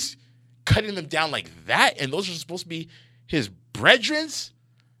if he's cutting them down like that, and those are supposed to be his brethrens,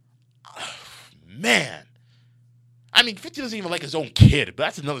 man. I mean, 50 doesn't even like his own kid, but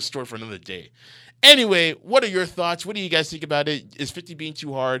that's another story for another day. Anyway, what are your thoughts? What do you guys think about it? Is 50 being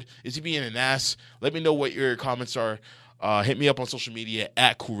too hard? Is he being an ass? Let me know what your comments are. Hit me up on social media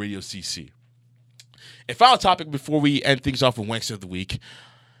at Cool Radio CC. And final topic before we end things off with Wankster of the Week.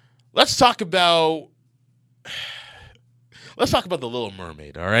 Let's talk about The Little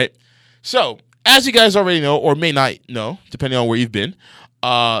Mermaid, all right? So, as you guys already know, or may not know, depending on where you've been,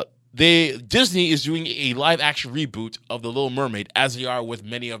 Disney is doing a live-action reboot of The Little Mermaid, as they are with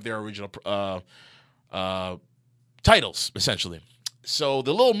many of their original titles, essentially. So,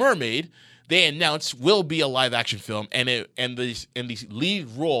 The Little Mermaid, they announced, will be a live-action film, and the lead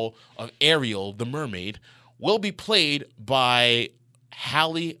role of Ariel, the mermaid, will be played by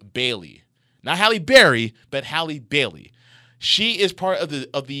Halle Bailey. Not Halle Berry, but Halle Bailey. She is part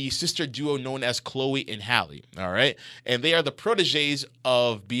of the sister duo known as Chloe and Halle, all right? And they are the proteges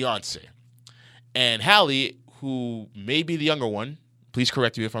of Beyonce. And Halle, who may be the younger one, please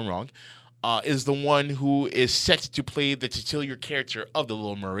correct me if I'm wrong, is the one who is set to play the titular character of The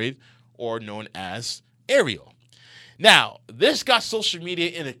Little Mermaid, or known as Ariel. Now, this got social media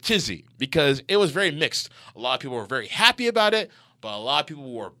in a tizzy because it was very mixed. A lot of people were very happy about it, but a lot of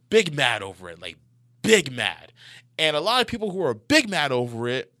people were big mad over it, like big mad. And a lot of people who were big mad over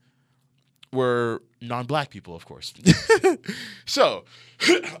it were non-black people, of course. So,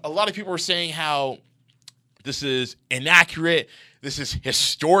 a lot of people were saying how this is inaccurate. This is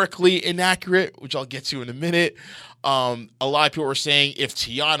historically inaccurate, which I'll get to in a minute. A lot of people were saying if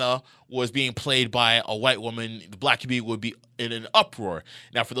Tiana was being played by a white woman, the black community would be in an uproar.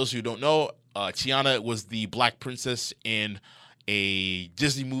 Now, for those who don't know, Tiana was the black princess in a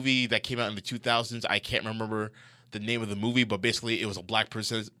Disney movie that came out in the 2000s. I can't remember the name of the movie, but basically it was a black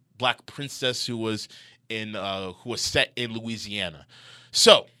princess who was set in Louisiana.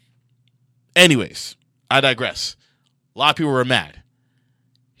 So, anyways, I digress. A lot of people were mad.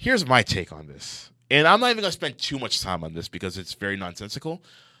 Here's my take on this. And I'm not even going to spend too much time on this because it's very nonsensical.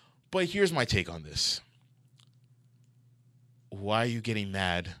 But here's my take on this. Why are you getting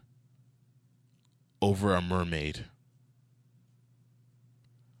mad over a mermaid?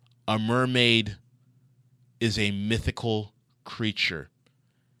 A mermaid is a mythical creature.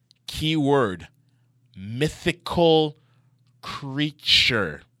 Key word, mythical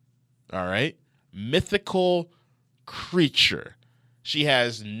creature. All right? Mythical creature. She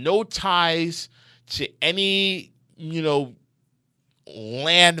has no ties to any,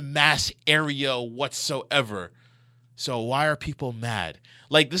 land mass area whatsoever. So why are people mad?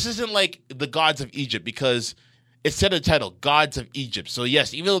 Like, this isn't like the gods of Egypt, because it said in the title, Gods of Egypt. So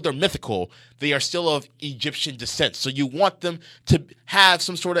yes, even though they're mythical, they are still of Egyptian descent. So you want them to have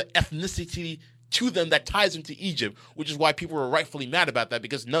some sort of ethnicity to them that ties them to Egypt, which is why people were rightfully mad about that,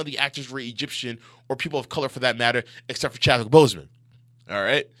 because none of the actors were Egyptian or people of color for that matter, except for Chadwick Boseman. All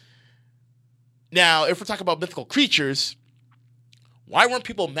right? Now, if we're talking about mythical creatures, why weren't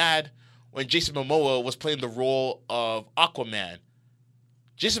people mad when Jason Momoa was playing the role of Aquaman?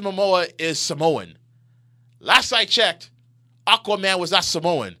 Jason Momoa is Samoan. Last I checked, Aquaman was not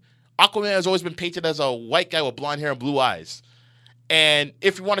Samoan. Aquaman has always been painted as a white guy with blonde hair and blue eyes. And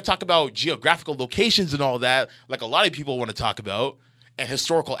if you want to talk about geographical locations and all that, like a lot of people want to talk about, and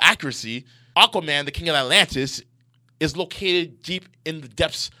historical accuracy, Aquaman, the king of Atlantis, is located deep in the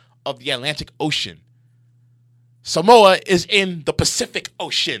depths of the Atlantic Ocean. Samoa is in the Pacific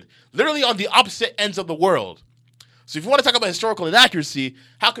Ocean, literally on the opposite ends of the world. So if you want to talk about historical inaccuracy,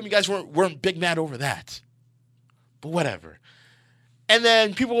 how come you guys weren't big mad over that? But whatever. And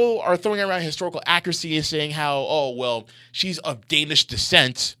then people are throwing around historical accuracy and saying how, oh, well, she's of Danish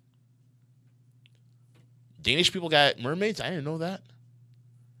descent. Danish people got mermaids? I didn't know that.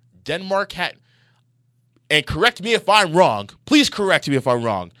 Denmark had... And correct me if I'm wrong. Please correct me if I'm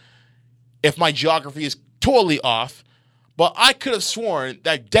wrong. If my geography is totally off. But I could have sworn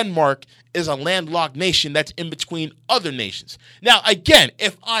that Denmark is a landlocked nation that's in between other nations. Now, again,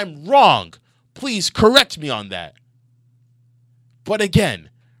 if I'm wrong, please correct me on that. But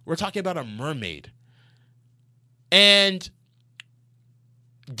again, we're talking about a mermaid. And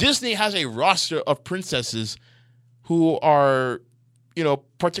Disney has a roster of princesses who are,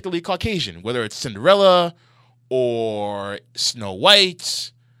 particularly Caucasian, whether it's Cinderella or Snow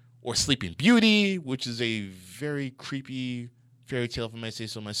White, or Sleeping Beauty, which is a very creepy fairy tale, if I may say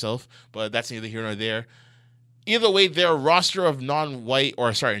so myself, but that's neither here nor there. Either way, their roster of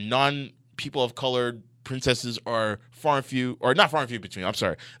non-people of color princesses are far and few, or not far and few between, I'm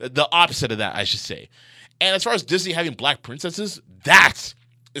sorry, the opposite of that, I should say. And as far as Disney having black princesses, that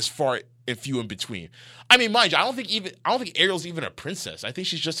is far and few in between. I mean, mind you, I don't think Ariel's even a princess. I think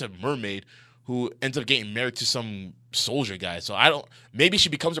she's just a mermaid who ends up getting married to some soldier guy. So maybe she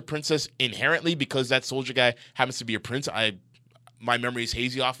becomes a princess inherently because that soldier guy happens to be a prince. My memory is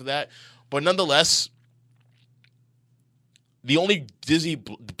hazy off of that. But nonetheless, the only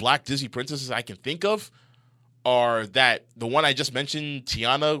black Disney princesses I can think of are the one I just mentioned,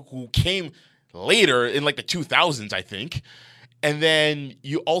 Tiana, who came later in like the 2000s, I think. And then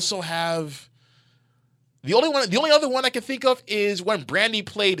you also have the only other one I can think of is when Brandy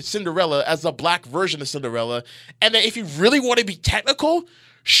played Cinderella as the black version of Cinderella. And then if you really want to be technical,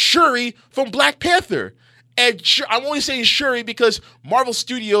 Shuri from Black Panther. And I'm only saying Shuri because Marvel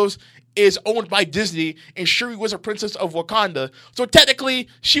Studios is owned by Disney, and Shuri was a princess of Wakanda. So technically,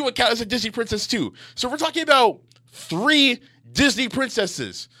 she would count as a Disney princess too. So we're talking about 3 Disney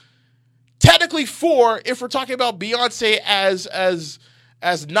princesses. Technically 4 if we're talking about Beyonce as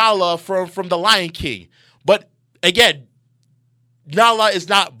Nala from The Lion King. But again, Nala is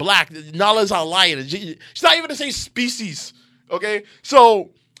not black. Nala is a lion. She's not even the same species. Okay? So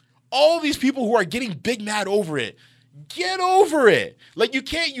all these people who are getting big mad over it, get over it. Like, you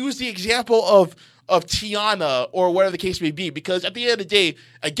can't use the example of Tiana or whatever the case may be, because at the end of the day,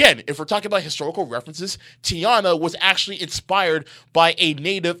 again, if we're talking about historical references, Tiana was actually inspired by a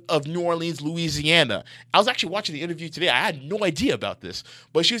native of New Orleans, Louisiana. I was actually watching the interview today. I had no idea about this,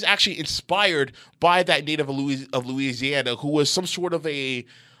 but she was actually inspired by that native of Louisiana who was some sort of a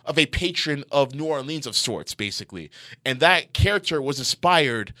patron of New Orleans of sorts, basically. And that character was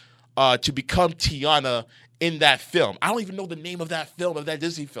inspired to become Tiana in that film. I don't even know the name of that film, of that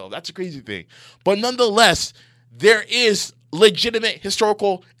Disney film. That's a crazy thing. But nonetheless, there is legitimate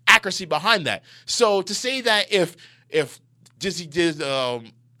historical accuracy behind that. So to say that if Disney did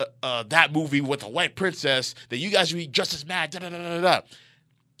that movie with a white princess, that you guys would be just as mad, that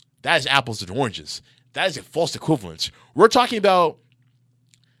is apples and oranges. That is a false equivalence. We're talking about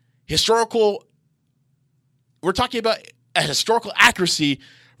a historical accuracy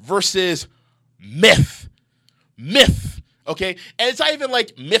versus myth, okay? And it's not even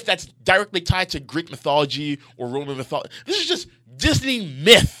like myth that's directly tied to Greek mythology or Roman mythology. This is just Disney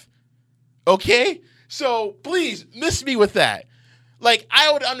myth, okay? So please, miss me with that. Like,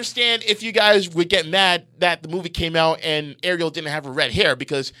 I would understand if you guys would get mad that the movie came out and Ariel didn't have her red hair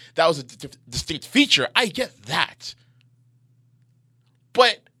because that was a distinct feature. I get that.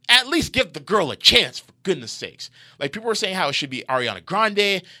 But at least give the girl a chance, for goodness sakes. Like, people were saying how it should be Ariana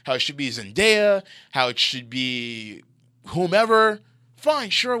Grande, how it should be Zendaya, how it should be whomever. Fine,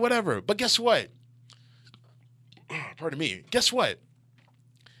 sure, whatever. But guess what? Pardon me. Guess what?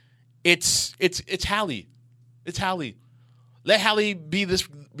 It's Halle. It's Halle. Let Halle be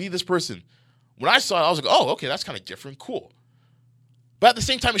this person. When I saw it, I was like, oh, okay, that's kind of different. Cool. But at the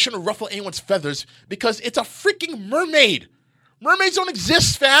same time, it shouldn't ruffle anyone's feathers because it's a freaking mermaid. Mermaids don't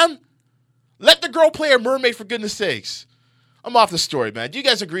exist, fam. Let the girl play a mermaid, for goodness sakes. I'm off the story, man. Do you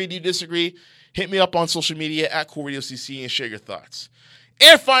guys agree? Do you disagree? Hit me up on social media at CoolRadioCC and share your thoughts.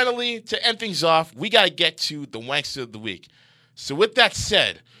 And finally, to end things off, we got to get to the Wankster of the Week. So with that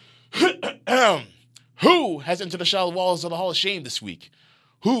said, who has entered the shallow walls of the Hall of Shame this week?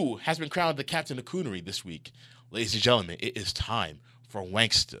 Who has been crowned the captain of coonery this week? Ladies and gentlemen, it is time for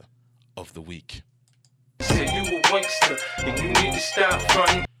Wankster of the Week. Said you a wankster and you need to stop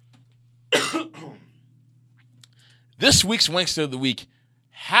fronting. This week's Wankster of the Week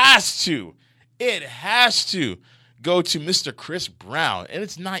has to go to Mr. Chris Brown, and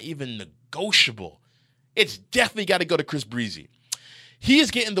it's not even negotiable. It's definitely got to go to Chris Breezy. He is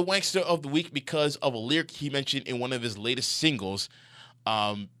getting the Wankster of the Week because of a lyric he mentioned in one of his latest singles,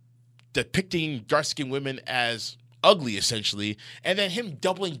 depicting dark-skinned women as ugly, essentially, and then him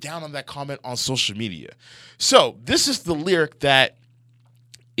doubling down on that comment on social media. So this is the lyric that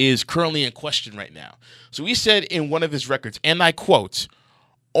is currently in question right now. So he said in one of his records, and I quote,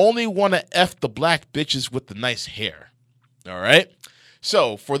 "Only wanna F the black bitches with the nice hair." All right?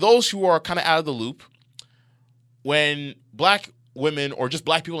 So for those who are kind of out of the loop, when black women or just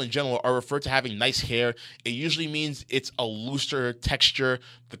black people in general are referred to having nice hair, it usually means it's a looser texture.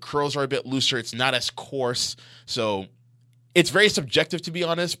 The curls are a bit looser. It's not as coarse. So it's very subjective, to be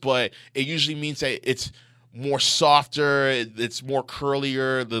honest, but it usually means that it's more softer. It's more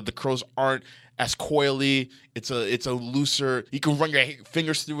curlier. The curls aren't as coily. It's a looser. You can run your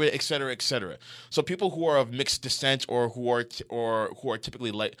fingers through it, etc., etc. So people who are of mixed descent or who are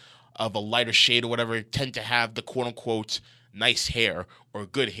typically of a lighter shade or whatever tend to have the quote unquote nice hair or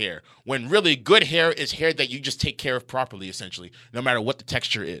good hair. When really good hair is hair that you just take care of properly, essentially, no matter what the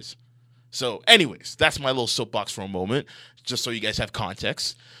texture is. So, anyways, that's my little soapbox for a moment, just so you guys have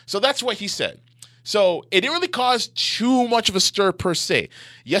context. So that's what he said. So it didn't really cause too much of a stir per se.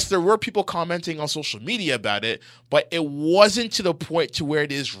 Yes, there were people commenting on social media about it, but it wasn't to the point to where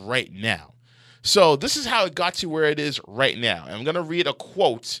it is right now. So this is how it got to where it is right now. And I'm going to read a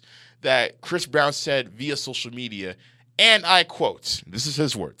quote that Chris Brown said via social media, and I quote, this is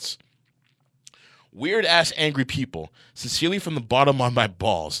his words. "Weird-ass angry people. Sincerely from the bottom of my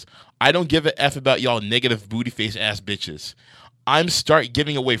balls. I don't give a F about y'all negative booty-face-ass bitches. I'm start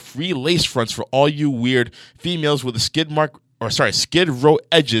giving away free lace fronts for all you weird females with a skid row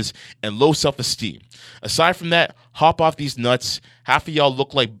edges and low self-esteem. Aside from that, hop off these nuts. Half of y'all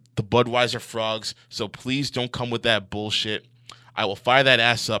look like the Budweiser frogs, so please don't come with that bullshit. I will fire that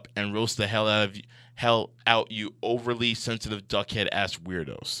ass up and roast the hell out you overly sensitive duckhead ass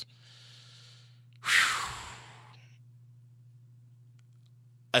weirdos."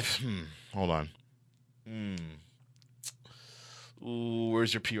 Hold on. Ooh,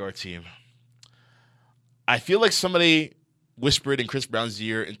 where's your PR team? I feel like somebody whispered in Chris Brown's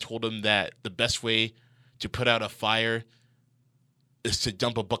ear and told him that the best way to put out a fire is to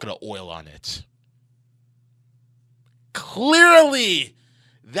dump a bucket of oil on it. Clearly,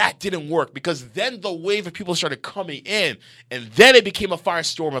 that didn't work, because then the wave of people started coming in, and then it became a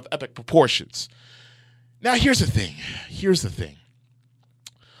firestorm of epic proportions. Now, here's the thing.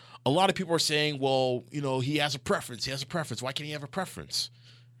 A lot of people are saying, well, he has a preference. Why can't he have a preference?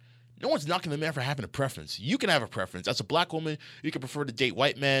 No one's knocking the man for having a preference. You can have a preference. As a black woman, you can prefer to date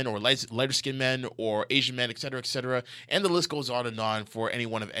white men or lighter-skinned men or Asian men, etc., and the list goes on for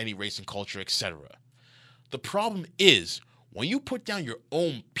anyone of any race and culture, etc. The problem is, when you put down your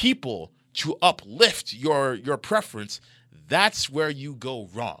own people to uplift your preference, that's where you go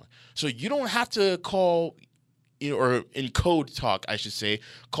wrong. So you don't have to call, or in code talk, I should say,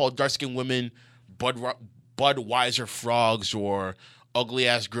 call dark-skinned women Budweiser frogs or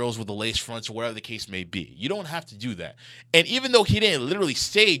ugly-ass girls with the lace fronts or whatever the case may be. You don't have to do that. And even though he didn't literally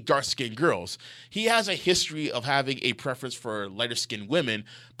say dark-skinned girls, he has a history of having a preference for lighter-skinned women,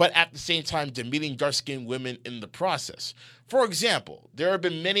 but at the same time demeaning dark-skinned women in the process. For example, there have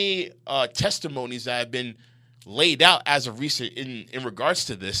been many testimonies that have been laid out as of recent in regards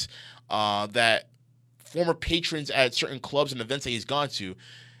to this, that former patrons at certain clubs and events that he's gone to,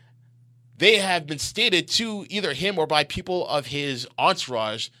 they have been stated to either him or by people of his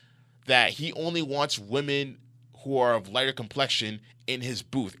entourage that he only wants women who are of lighter complexion in his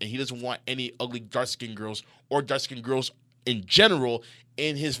booth, and he doesn't want any ugly dark-skinned girls or dark-skinned girls in general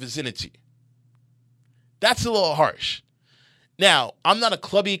in his vicinity. That's a little harsh. Now, I'm not a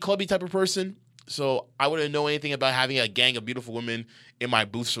clubby type of person, so I wouldn't know anything about having a gang of beautiful women in my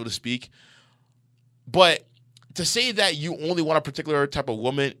booth, so to speak. But to say that you only want a particular type of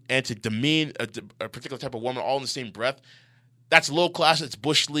woman and to demean a particular type of woman all in the same breath, that's low class, it's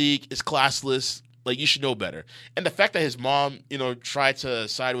bush league, it's classless. Like, you should know better. And the fact that his mom, tried to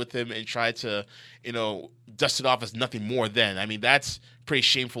side with him and tried to, dust it off as nothing more than, I mean, that's pretty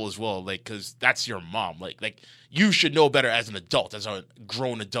shameful as well. Like, because that's your mom. Like you should know better as an adult, as a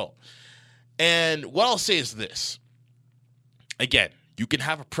grown adult. And what I'll say is this. Again, you can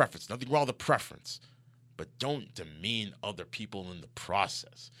have a preference. Nothing wrong with a preference. But don't demean other people in the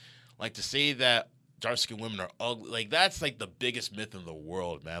process. Like, to say that dark-skinned women are ugly, like, that's like the biggest myth in the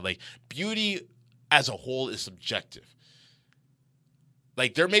world, man. Like, beauty as a whole is subjective.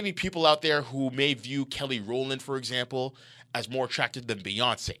 Like, there may be people out there who may view Kelly Rowland, for example, as more attractive than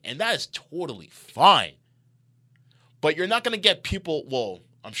Beyonce, and that is totally fine. But you're not going to get people, well,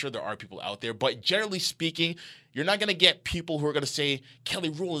 I'm sure there are people out there, but generally speaking, you're not going to get people who are going to say, Kelly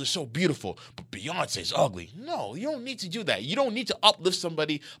Rowland is so beautiful, but Beyonce is ugly. No, you don't need to do that. You don't need to uplift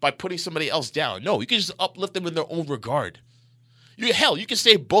somebody by putting somebody else down. No, you can just uplift them in their own regard. You can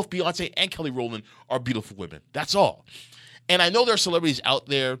say both Beyonce and Kelly Rowland are beautiful women. That's all. And I know there are celebrities out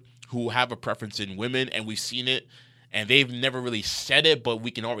there who have a preference in women, and we've seen it, and they've never really said it, but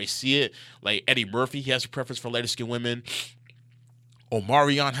we can already see it. Like Eddie Murphy, he has a preference for lighter-skinned women.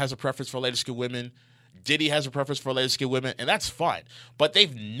 Omarion has a preference for lighter-skinned women. Diddy has a preference for lighter-skinned women, and that's fine. But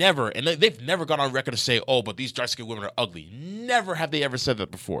they've never gone on record to say, oh, but these dark-skinned women are ugly. Never have they ever said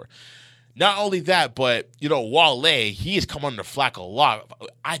that before. Not only that, but, Wale, he has come under flack a lot.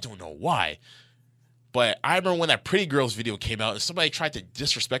 I don't know why. But I remember when that Pretty Girls video came out, and somebody tried to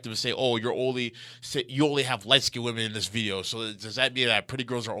disrespect him and say, "Oh, you only have light skinned women in this video. So does that mean that Pretty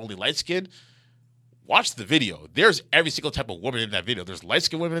Girls are only light skinned?" Watch the video. There's every single type of woman in that video. There's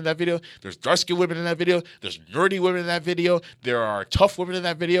light-skinned women in that video. There's dark-skinned women in that video. There's nerdy women in that video. There are tough women in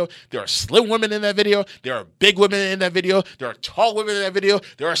that video. There are slim women in that video. There are big women in that video. There are tall women in that video.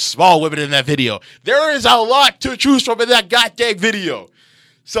 There are small women in that video. There is a lot to choose from in that goddamn video.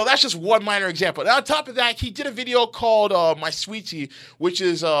 So that's just one minor example. And on top of that, he did a video called My Sweetie, which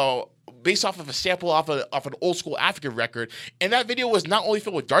is based off of a sample off an old school African record. And that video was not only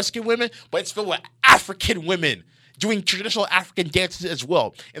filled with dark-skinned women, but it's filled with African women doing traditional African dances as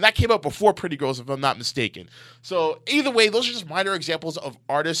well. And that came out before Pretty Girls, if I'm not mistaken. So either way, those are just minor examples of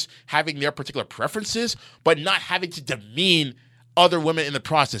artists having their particular preferences, but not having to demean other women in the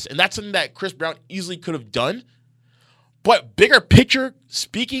process. And that's something that Chris Brown easily could have done. But bigger picture,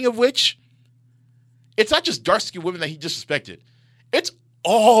 speaking of which, it's not just dark-skinned women that he disrespected. It's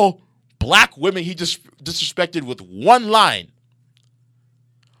all black women he just disrespected with one line.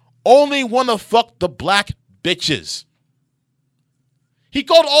 Only wanna fuck the black bitches. He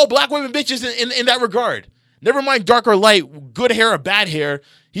called all black women bitches in that regard. Never mind dark or light, good hair or bad hair.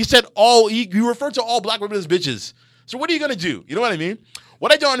 He said he referred to all black women as bitches. So what are you gonna do? You know what I mean?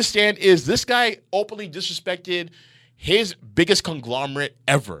 What I don't understand is this guy openly disrespected his biggest conglomerate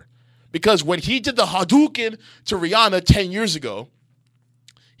ever. Because when he did the Hadouken to Rihanna 10 years ago,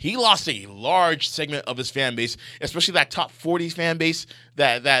 he lost a large segment of his fan base, especially that top 40 fan base,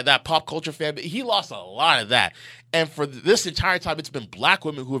 that pop culture fan base. He lost a lot of that. And for this entire time, it's been black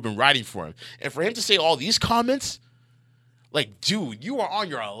women who have been writing for him. And for him to say all these comments, like, dude, you are on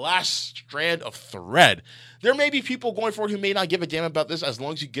your last strand of thread. There may be people going forward who may not give a damn about this as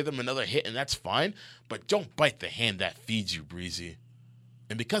long as you give them another hit, and that's fine. But don't bite the hand that feeds you, Breezy.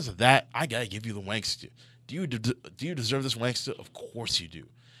 And because of that, I gotta give you the wankster. Do you deserve this wankster? Of course you do.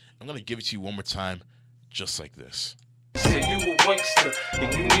 I'm going to give it to you one more time, just like this. Said you a wankster,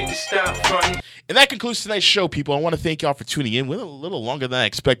 and you need to stop fronting. And that concludes tonight's show, people. I want to thank y'all for tuning in. Went a little longer than I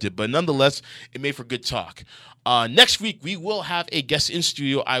expected, but nonetheless, it made for good talk. Next week, we will have a guest in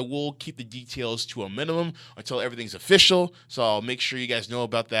studio. I will keep the details to a minimum until everything's official, so I'll make sure you guys know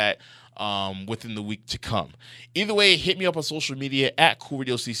about that within the week to come. Either way, hit me up on social media at Cool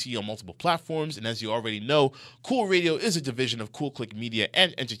Radio CC on multiple platforms. And as you already know, Cool Radio is a division of Cool Click Media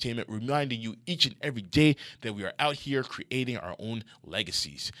and Entertainment, reminding you each and every day that we are out here creating our own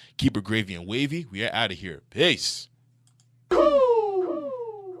legacies. Keep it gravy and wavy. We are out of here. Peace.